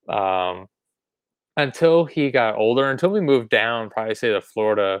um, until he got older, until we moved down, probably say to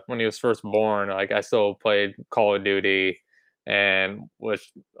Florida when he was first born, like I still played Call of Duty and was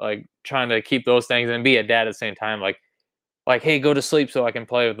like trying to keep those things and be a dad at the same time. Like, hey, go to sleep so I can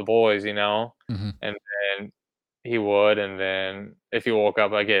play with the boys. Hmm. And then he would, and then if he woke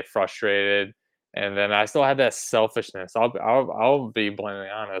up, I get frustrated, and then I still had that selfishness. I'll be bluntly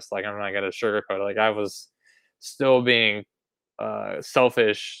honest. Like I'm not gonna sugarcoat it. Like I was still being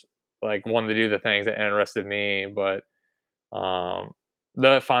selfish, like wanting to do the things that interested me, but um,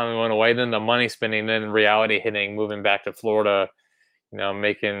 that finally went away. Then the money spending, then reality hitting, moving back to Florida,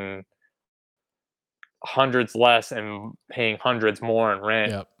 making hundreds less and paying hundreds more in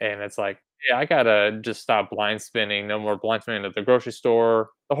rent, Yep. and it's like, yeah, I gotta just stop blind spending. No more blind spending at the grocery store.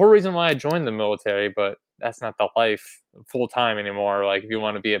 The whole reason why I joined the military, but that's not the life full time anymore. Like if you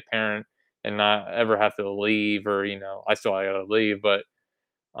want to be a parent and not ever have to leave, or I still gotta leave, but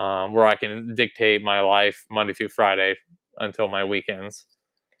where I can dictate my life Monday through Friday until my weekends.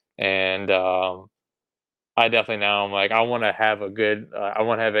 And I definitely now I'm like, I want to have a good, I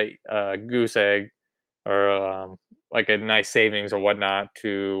want to have a goose egg, or like a nice savings or whatnot,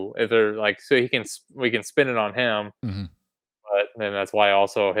 to if they're like, so we can spend it on him. Hmm. But then that's why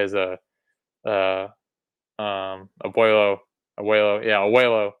also his uh abuelo, yeah,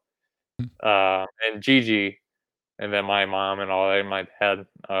 abuelo, and Gigi, and then my mom and all that in my head.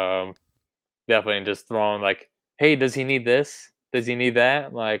 Definitely just throwing like, "Hey, does he need this? Does he need that?"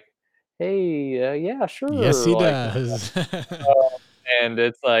 I'm like, "Hey, yeah, Yes, sure." he Like, does. and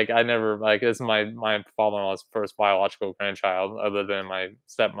it's like I never like it's my father-in-law's first biological grandchild, other than my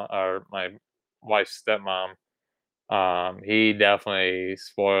or my wife's stepmom. He definitely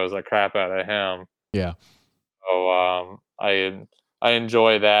spoils the crap out of him. Yeah. So I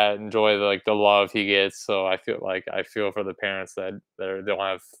enjoy that, enjoy like the love he gets. So I feel for the parents that they don't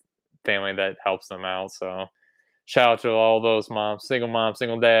have family that helps them out. So shout out to all those moms,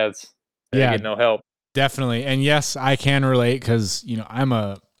 single dads that Yeah, get no help. definitely. And yes, I can relate because I'm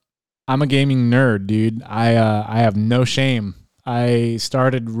a gaming nerd, dude. I have no shame. I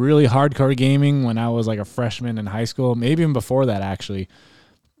started really hardcore gaming when I was like a freshman in high school, maybe even before that actually.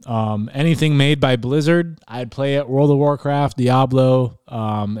 Anything made by Blizzard, I'd play it. World of Warcraft, Diablo,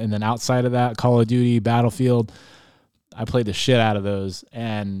 and then outside of that, Call of Duty, Battlefield. I played the shit out of those,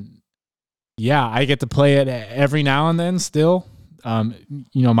 and yeah, I get to play it every now and then still.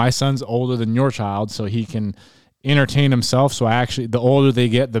 My son's older than your child, so he can entertain himself. So the older they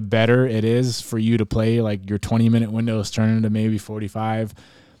get, the better it is for you to play. Like your 20-minute windows turn into maybe 45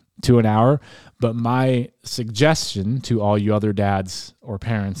 to an hour. But my suggestion to all you other dads or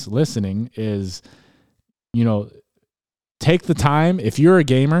parents listening is, you know, take the time. If you're a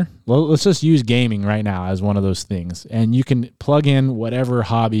gamer, well, let's just use gaming right now as one of those things. And you can plug in whatever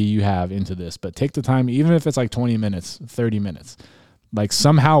hobby you have into this, but take the time, even if it's like 20 minutes, 30 minutes, like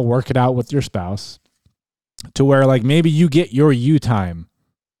somehow work it out with your spouse to where like maybe you get your you time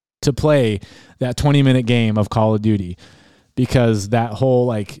to play that 20-minute game of Call of Duty, because that whole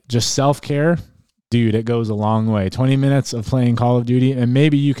like just self-care, dude, it goes a long way. 20 minutes of playing Call of Duty, and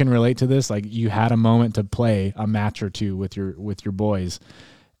maybe you can relate to this. Like you had a moment to play a match or two with your boys,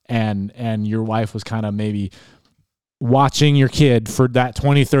 and your wife was kind of maybe watching your kid for that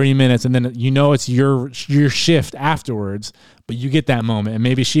 20, 30 minutes, and then it's your shift afterwards, but you get that moment, and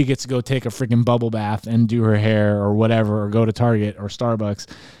maybe she gets to go take a freaking bubble bath and do her hair or whatever, or go to Target or Starbucks.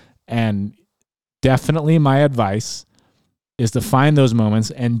 And definitely my advice is to find those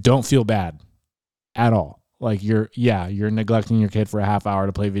moments and don't feel bad at all. Like you're neglecting your kid for a half hour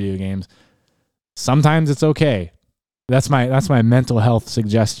to play video games. Sometimes it's okay. That's my mental health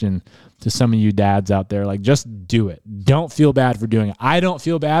suggestion to some of you dads out there. Like, just do it. Don't feel bad for doing it. I don't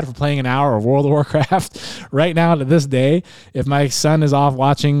feel bad for playing an hour of World of Warcraft right now to this day. If my son is off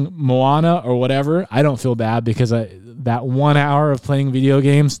watching Moana or whatever, I don't feel bad, because that 1 hour of playing video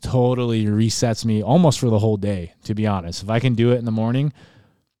games totally resets me almost for the whole day, to be honest. If I can do it in the morning,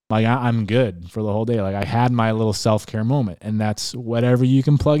 like I'm good for the whole day. Like I had my little self-care moment, and that's whatever you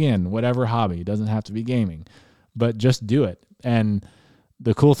can plug in, whatever hobby. It doesn't have to be gaming, but just do it. And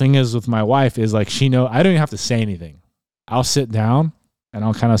the cool thing is with my wife is like, I don't even have to say anything. I'll sit down and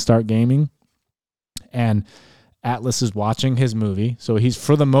I'll kind of start gaming, and Atlas is watching his movie. So he's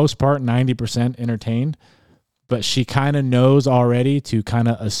for the most part 90% entertained, but she kind of knows already to kind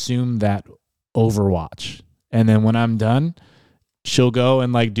of assume that Overwatch. And then when I'm done, she'll go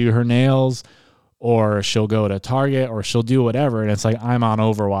and like do her nails, or she'll go to Target, or she'll do whatever. And it's like, I'm on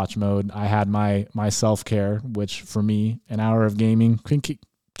Overwatch mode. I had my self-care, which for me, an hour of gaming can keep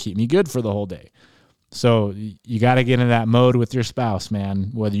me good for the whole day. So you got to get in that mode with your spouse, man,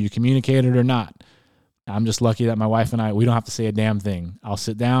 whether you communicate it or not. I'm just lucky that my wife and we don't have to say a damn thing. I'll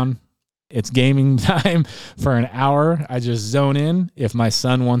sit down. It's gaming time for an hour. I just zone in. If my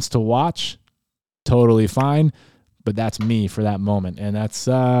son wants to watch, totally fine. But that's me for that moment. And that's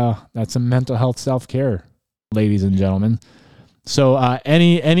a mental health self-care, ladies and gentlemen. So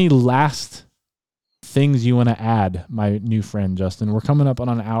any last things you want to add, my new friend, Justin? We're coming up on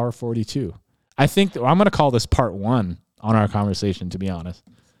an hour 42. I think I'm going to call this part 1 on our conversation, to be honest.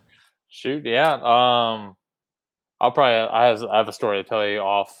 Shoot, yeah. I have a story to tell you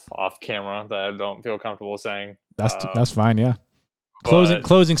off camera that I don't feel comfortable saying. That's fine, yeah.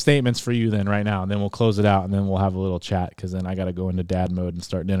 Closing statements for you then right now, and then we'll close it out, and then we'll have a little chat, because then I got to go into dad mode and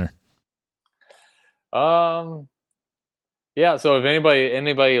start dinner. Yeah. So if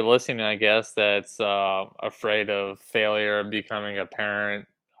anybody listening, I guess, that's afraid of failure, becoming a parent,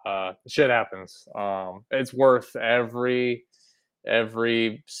 shit happens. It's worth every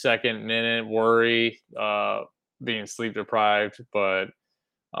second, minute worry, being sleep deprived, but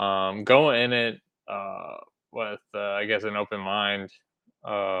go in it with I guess an open mind,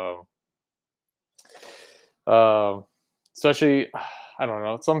 especially, I don't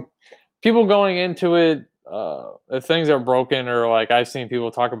know, some people going into it, if things are broken, or like I've seen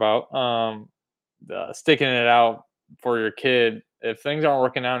people talk about sticking it out for your kid. If things aren't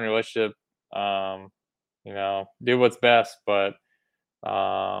working out in your relationship, do what's best. But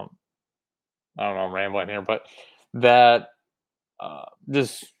I don't know, I'm rambling here, but that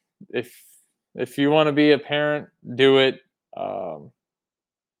just if you want to be a parent, do it.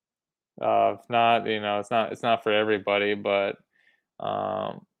 If not, it's not for everybody. But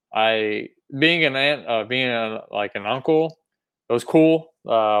being an aunt, like an uncle, it was cool.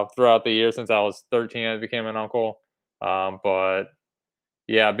 Throughout the years since I was 13, I became an uncle. But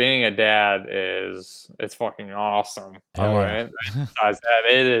yeah, being a dad it's fucking awesome. Hell yeah. Besides that,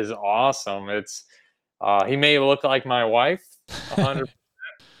 it is awesome. It's he may look like my wife 100%.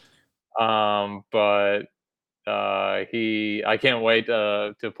 But I can't wait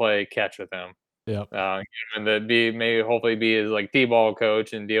to play catch with him. Yep. And hopefully be his like t-ball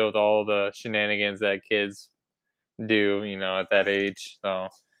coach and deal with all the shenanigans that kids do, at that age. So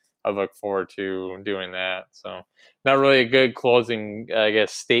I look forward to doing that. So not really a good closing, I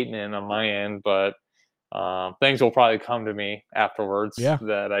guess, statement on my end, but things will probably come to me afterwards. Yeah.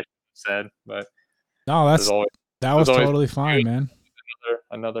 That I said, but no, that was totally fine, man.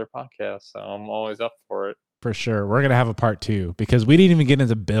 Another podcast, so I'm always up for it. For sure. We're going to have a part 2, because we didn't even get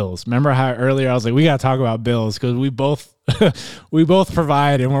into bills. Remember how earlier I was like, we got to talk about bills, because we both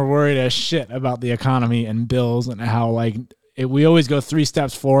provide, and we're worried as shit about the economy and bills, and how we always go 3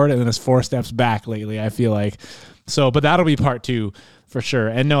 steps forward and then it's 4 steps back lately, I feel like. So, but that'll be part 2 for sure.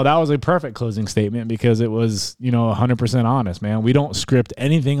 And no, that was a perfect closing statement because it was, 100% honest, man. We don't script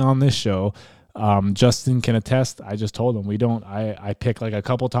anything on this show. Justin can attest. I just told him we don't. I pick like a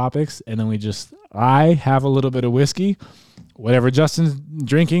couple topics, and then I have a little bit of whiskey, whatever Justin's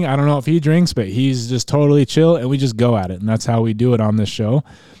drinking. I don't know if he drinks, but he's just totally chill, and we just go at it, and that's how we do it on this show.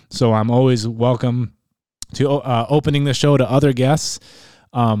 So I'm always welcome to opening the show to other guests.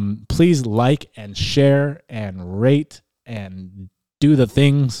 Please like and share and rate and do the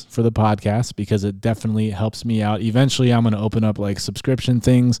things for the podcast because it definitely helps me out. Eventually, I'm going to open up like subscription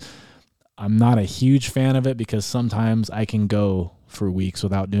things. I'm not a huge fan of it because sometimes I can go for weeks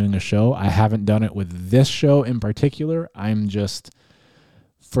without doing a show. I haven't done it with this show in particular. I'm just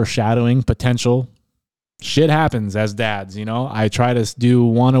foreshadowing potential. Shit happens as dads, I try to do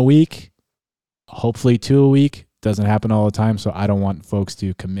 1 a week, hopefully 2 a week. Doesn't happen all the time, so I don't want folks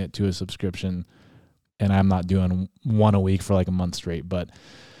to commit to a subscription, and I'm not doing 1 a week for like a month straight. But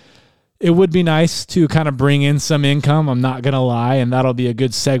it would be nice to kind of bring in some income. I'm not going to lie, and that'll be a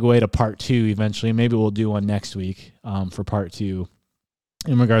good segue to part 2 eventually. Maybe we'll do one next week for part 2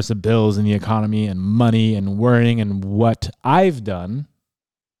 in regards to bills and the economy and money and worrying and what I've done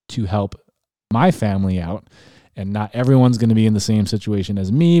to help my family out. And not everyone's going to be in the same situation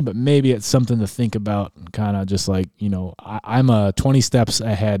as me, but maybe it's something to think about, kind of just like, I'm a 20 steps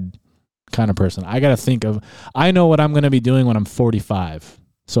ahead kind of person. I got to think of, I know what I'm going to be doing when I'm 45.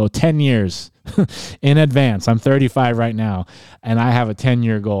 So 10 years in advance. I'm 35 right now, and I have a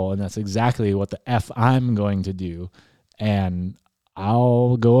 10-year goal, and that's exactly what the F I'm going to do. And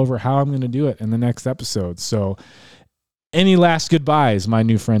I'll go over how I'm going to do it in the next episode. So any last goodbyes, my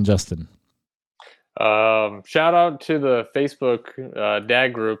new friend Justin? Shout out to the Facebook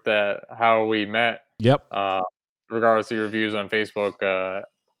dad group that how we met. Yep. Regardless of your views on Facebook,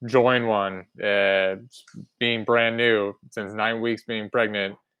 join one. Being brand new since 9 weeks being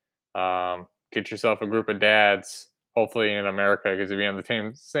pregnant. Get yourself a group of dads, hopefully in America because you'll be on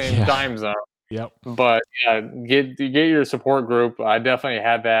the same time zone. Yep. But yeah, get your support group. I definitely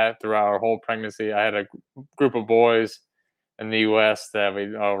had that throughout our whole pregnancy. I had a group of boys in the U.S. that we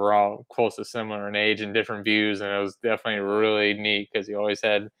were all close to similar in age and different views, and it was definitely really neat because you always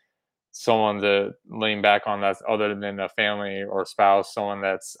had someone to lean back on that's other than a family or spouse, someone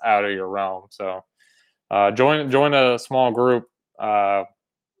that's out of your realm. So join a small group.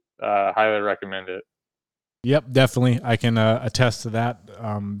 Highly recommend it. Yep, definitely. I can attest to that.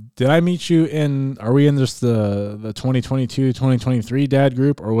 Did I meet you are we in just the 2022, 2023 dad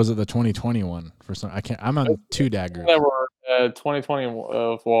group, or was it the 2021 for some? I'm on 2 dad groups. That were 2020.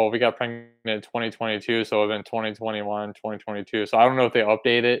 Well, we got pregnant in 2022, so it's been 2021, 2022. So I don't know if they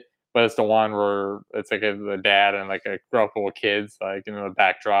update it, but it's the one where it's like the dad and like a couple of kids, like in the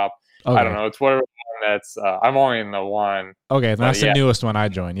backdrop. Okay. I don't know. It's whatever one that's. I'm only in the one. Okay, that's the newest one I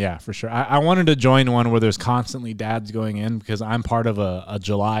joined. Yeah, for sure. I wanted to join one where there's constantly dads going in because I'm part of a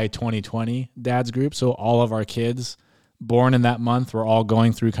July 2020 dads group. So all of our kids born in that month, we're all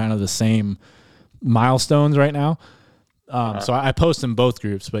going through kind of the same milestones right now. So I post in both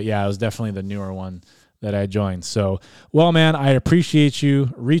groups, but yeah, it was definitely the newer one that I joined. So, well, man, I appreciate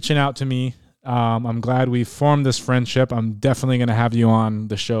you reaching out to me. I'm glad we formed this friendship. I'm definitely going to have you on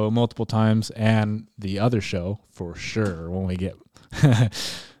the show multiple times and the other show for sure when we get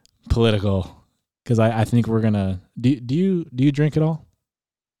political, because I think we're going to do you drink at all?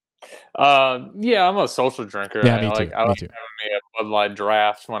 Yeah, I'm a social drinker. Yeah, me too. I like having me a Bud Light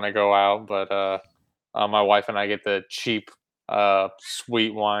draft when I go out, but my wife and I get the cheap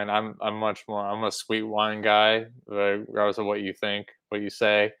sweet wine. I'm a sweet wine guy, regardless of what you think, what you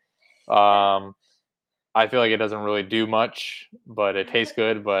say. I feel like it doesn't really do much, but it tastes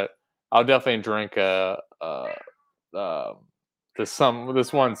good. But I'll definitely drink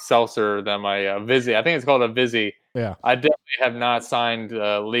this one seltzer that my Vizzy. I think it's called a Vizzy. Yeah. I definitely have not signed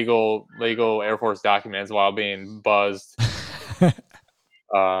legal Air Force documents while being buzzed.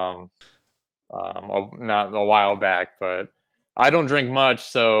 Not a while back, but I don't drink much,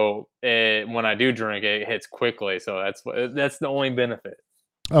 so when I do drink, it hits quickly. So that's the only benefit.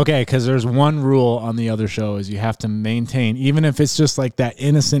 Okay, because there's one rule on the other show is you have to maintain, even if it's just like that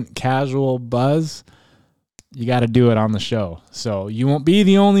innocent, casual buzz, you got to do it on the show. So you won't be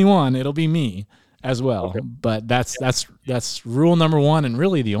the only one; it'll be me as well. Okay. But that's rule number 1, and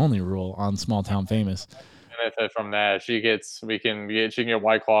really the only rule on Small Town Famous. Benefit from that, she can get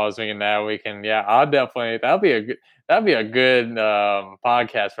White Claws. I'll definitely that'd be a good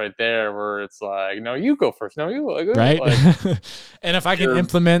podcast right there where it's like, no, you go first. No, you go. Right. Like, and if I can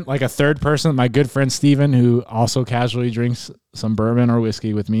implement like a third person, my good friend Steven, who also casually drinks some bourbon or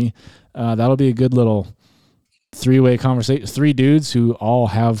whiskey with me, that'll be a good little three-way conversation, 3 dudes who all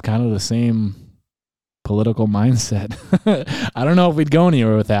have kind of the same political mindset. I don't know if we'd go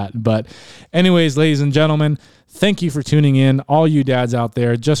anywhere with that. But anyways, ladies and gentlemen, thank you for tuning in. All you dads out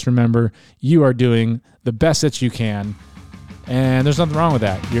there, just remember, you are doing the best that you can. And there's nothing wrong with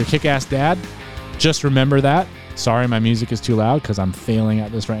that. You're a kick-ass dad. Just remember that. Sorry, my music is too loud because I'm failing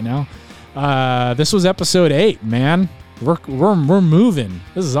at this right now. This was episode 8, man. We're moving.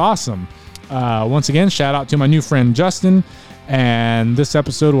 This is awesome. Once again, shout out to my new friend Justin. And this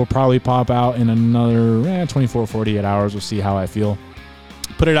episode will probably pop out in another 24, 48 hours. We'll see how I feel.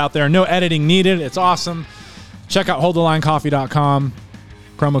 Put it out there. No editing needed. It's awesome. Check out holdthelinecoffee.com.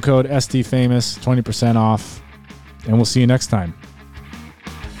 Promo code STFamous, 20% off. And we'll see you next time.